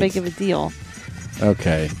All not that right. big of a deal.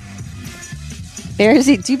 Okay. Bears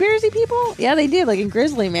eat? Do bears eat people? Yeah, they did. Like in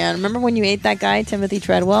Grizzly Man. Remember when you ate that guy, Timothy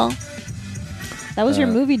Treadwell? That was your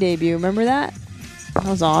movie debut. Remember that? That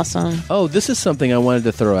was awesome. Oh, this is something I wanted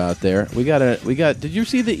to throw out there. We got. Did you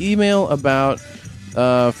see the email about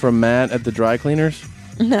from Matt at the dry cleaners?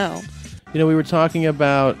 No. You know, we were talking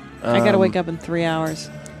about. I gotta wake up in 3 hours.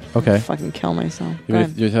 Okay. I'll fucking kill myself. You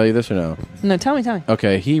want me to tell you this or no? No, tell me.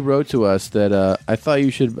 Okay, he wrote to us that I thought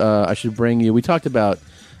I should bring you. We talked about.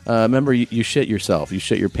 Remember, you shit yourself. You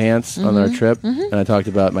shit your pants on our trip, and I talked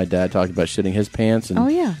about my dad talked about shitting his pants and Oh,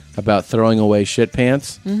 yeah. about throwing away shit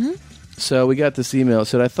pants. Mm-hmm. So we got this email. It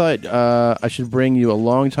said I thought I should bring you a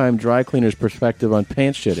longtime dry cleaner's perspective on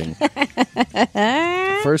pants shitting.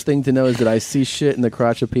 First thing to know is that I see shit in the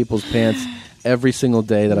crotch of people's pants every single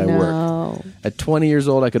day that I work. At 20 years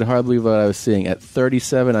old, I could hardly believe what I was seeing. At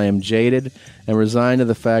 37, I am jaded and resigned to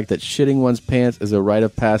the fact that shitting one's pants is a rite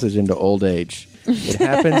of passage into old age. It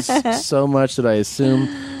happens so much that I assume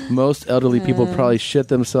most elderly people probably shit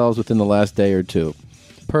themselves within the last day or two.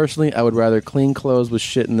 Personally, I would rather clean clothes with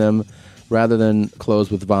shit in them rather than clothes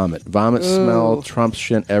with vomit. Vomit smell trumps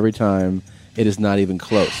shit every time. It is not even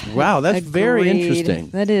close. Wow, that's very interesting.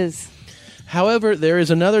 That is. However, there is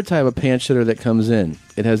another type of pants shitter that comes in.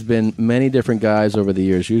 It has been many different guys over the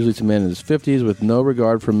years, usually to men in his 50s with no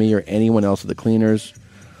regard for me or anyone else at the cleaners.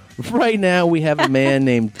 Right now, we have a man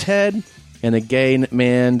named Ted and a guy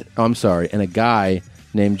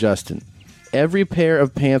named Justin. Every pair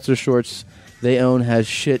of pants or shorts they own has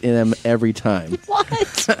shit in them every time.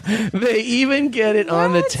 What? They even get it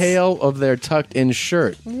on the tail of their tucked-in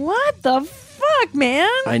shirt. What the fuck, man?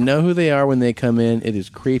 I know who they are when they come in. It is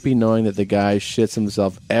creepy knowing that the guy shits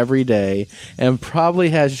himself every day and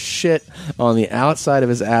probably has shit on the outside of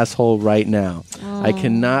his asshole right now. I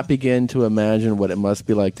cannot begin to imagine what it must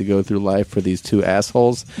be like to go through life for these two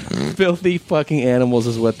assholes. Filthy fucking animals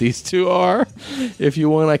is what these two are. If you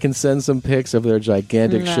want, I can send some pics of their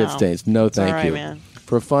gigantic shit stains. No, thank you. Man.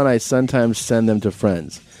 For fun, I sometimes send them to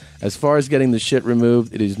friends. As far as getting the shit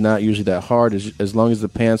removed, it is not usually that hard. As long as the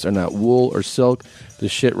pants are not wool or silk, the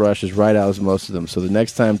shit rushes right out of most of them. So the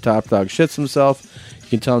next time Top Dog shits himself, you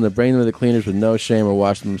can tell him to bring them to the cleaners with no shame or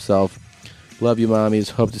wash them himself. Love you,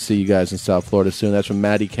 mommies. Hope to see you guys in South Florida soon. That's from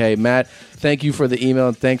Maddie K. Matt, thank you for the email,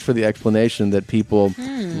 and thanks for the explanation that people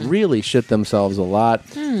really shit themselves a lot.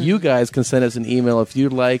 You guys can send us an email if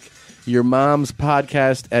you'd like. Your mom's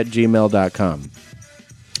podcast at gmail.com.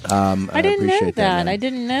 I didn't know appreciate that. man. I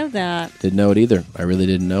didn't know that. Didn't know it either. I really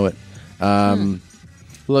didn't know it.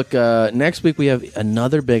 Look, next week we have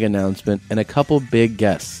another big announcement and a couple big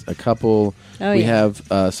guests. We have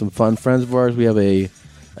some fun friends of ours. We have a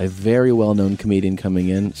very well-known comedian coming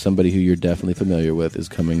in. Somebody who you're definitely familiar with is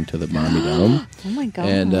coming to the Mommy Dome. Oh, my God.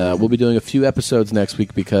 And we'll be doing a few episodes next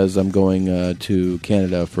week because I'm going to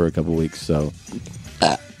Canada for a couple weeks. So,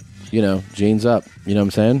 jeans up. You know what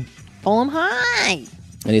I'm saying? Pull 'em high.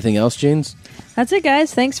 Anything else, Jeans? That's it,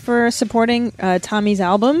 guys. Thanks for supporting Tommy's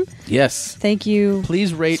album. Yes. Thank you.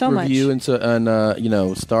 Please rate, so review, much.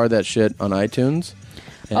 and star that shit on iTunes.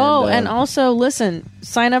 And, and also, listen,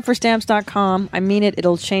 sign up for Stamps.com. I mean it.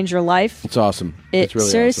 It'll change your life. It's awesome. It's really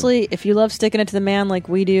seriously, if you love sticking it to the man like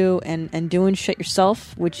we do and doing shit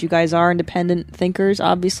yourself, which you guys are independent thinkers,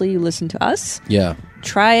 obviously, you listen to us. Yeah.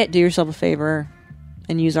 Try it. Do yourself a favor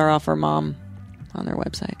and use our offer mom on their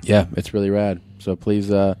website. Yeah, it's really rad. So please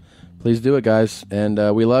do it, guys.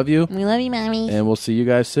 And we love you. We love you, Mommy. And we'll see you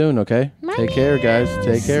guys soon, okay? Take care, guys.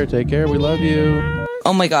 Take care. We love you.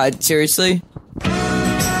 Oh my God, seriously?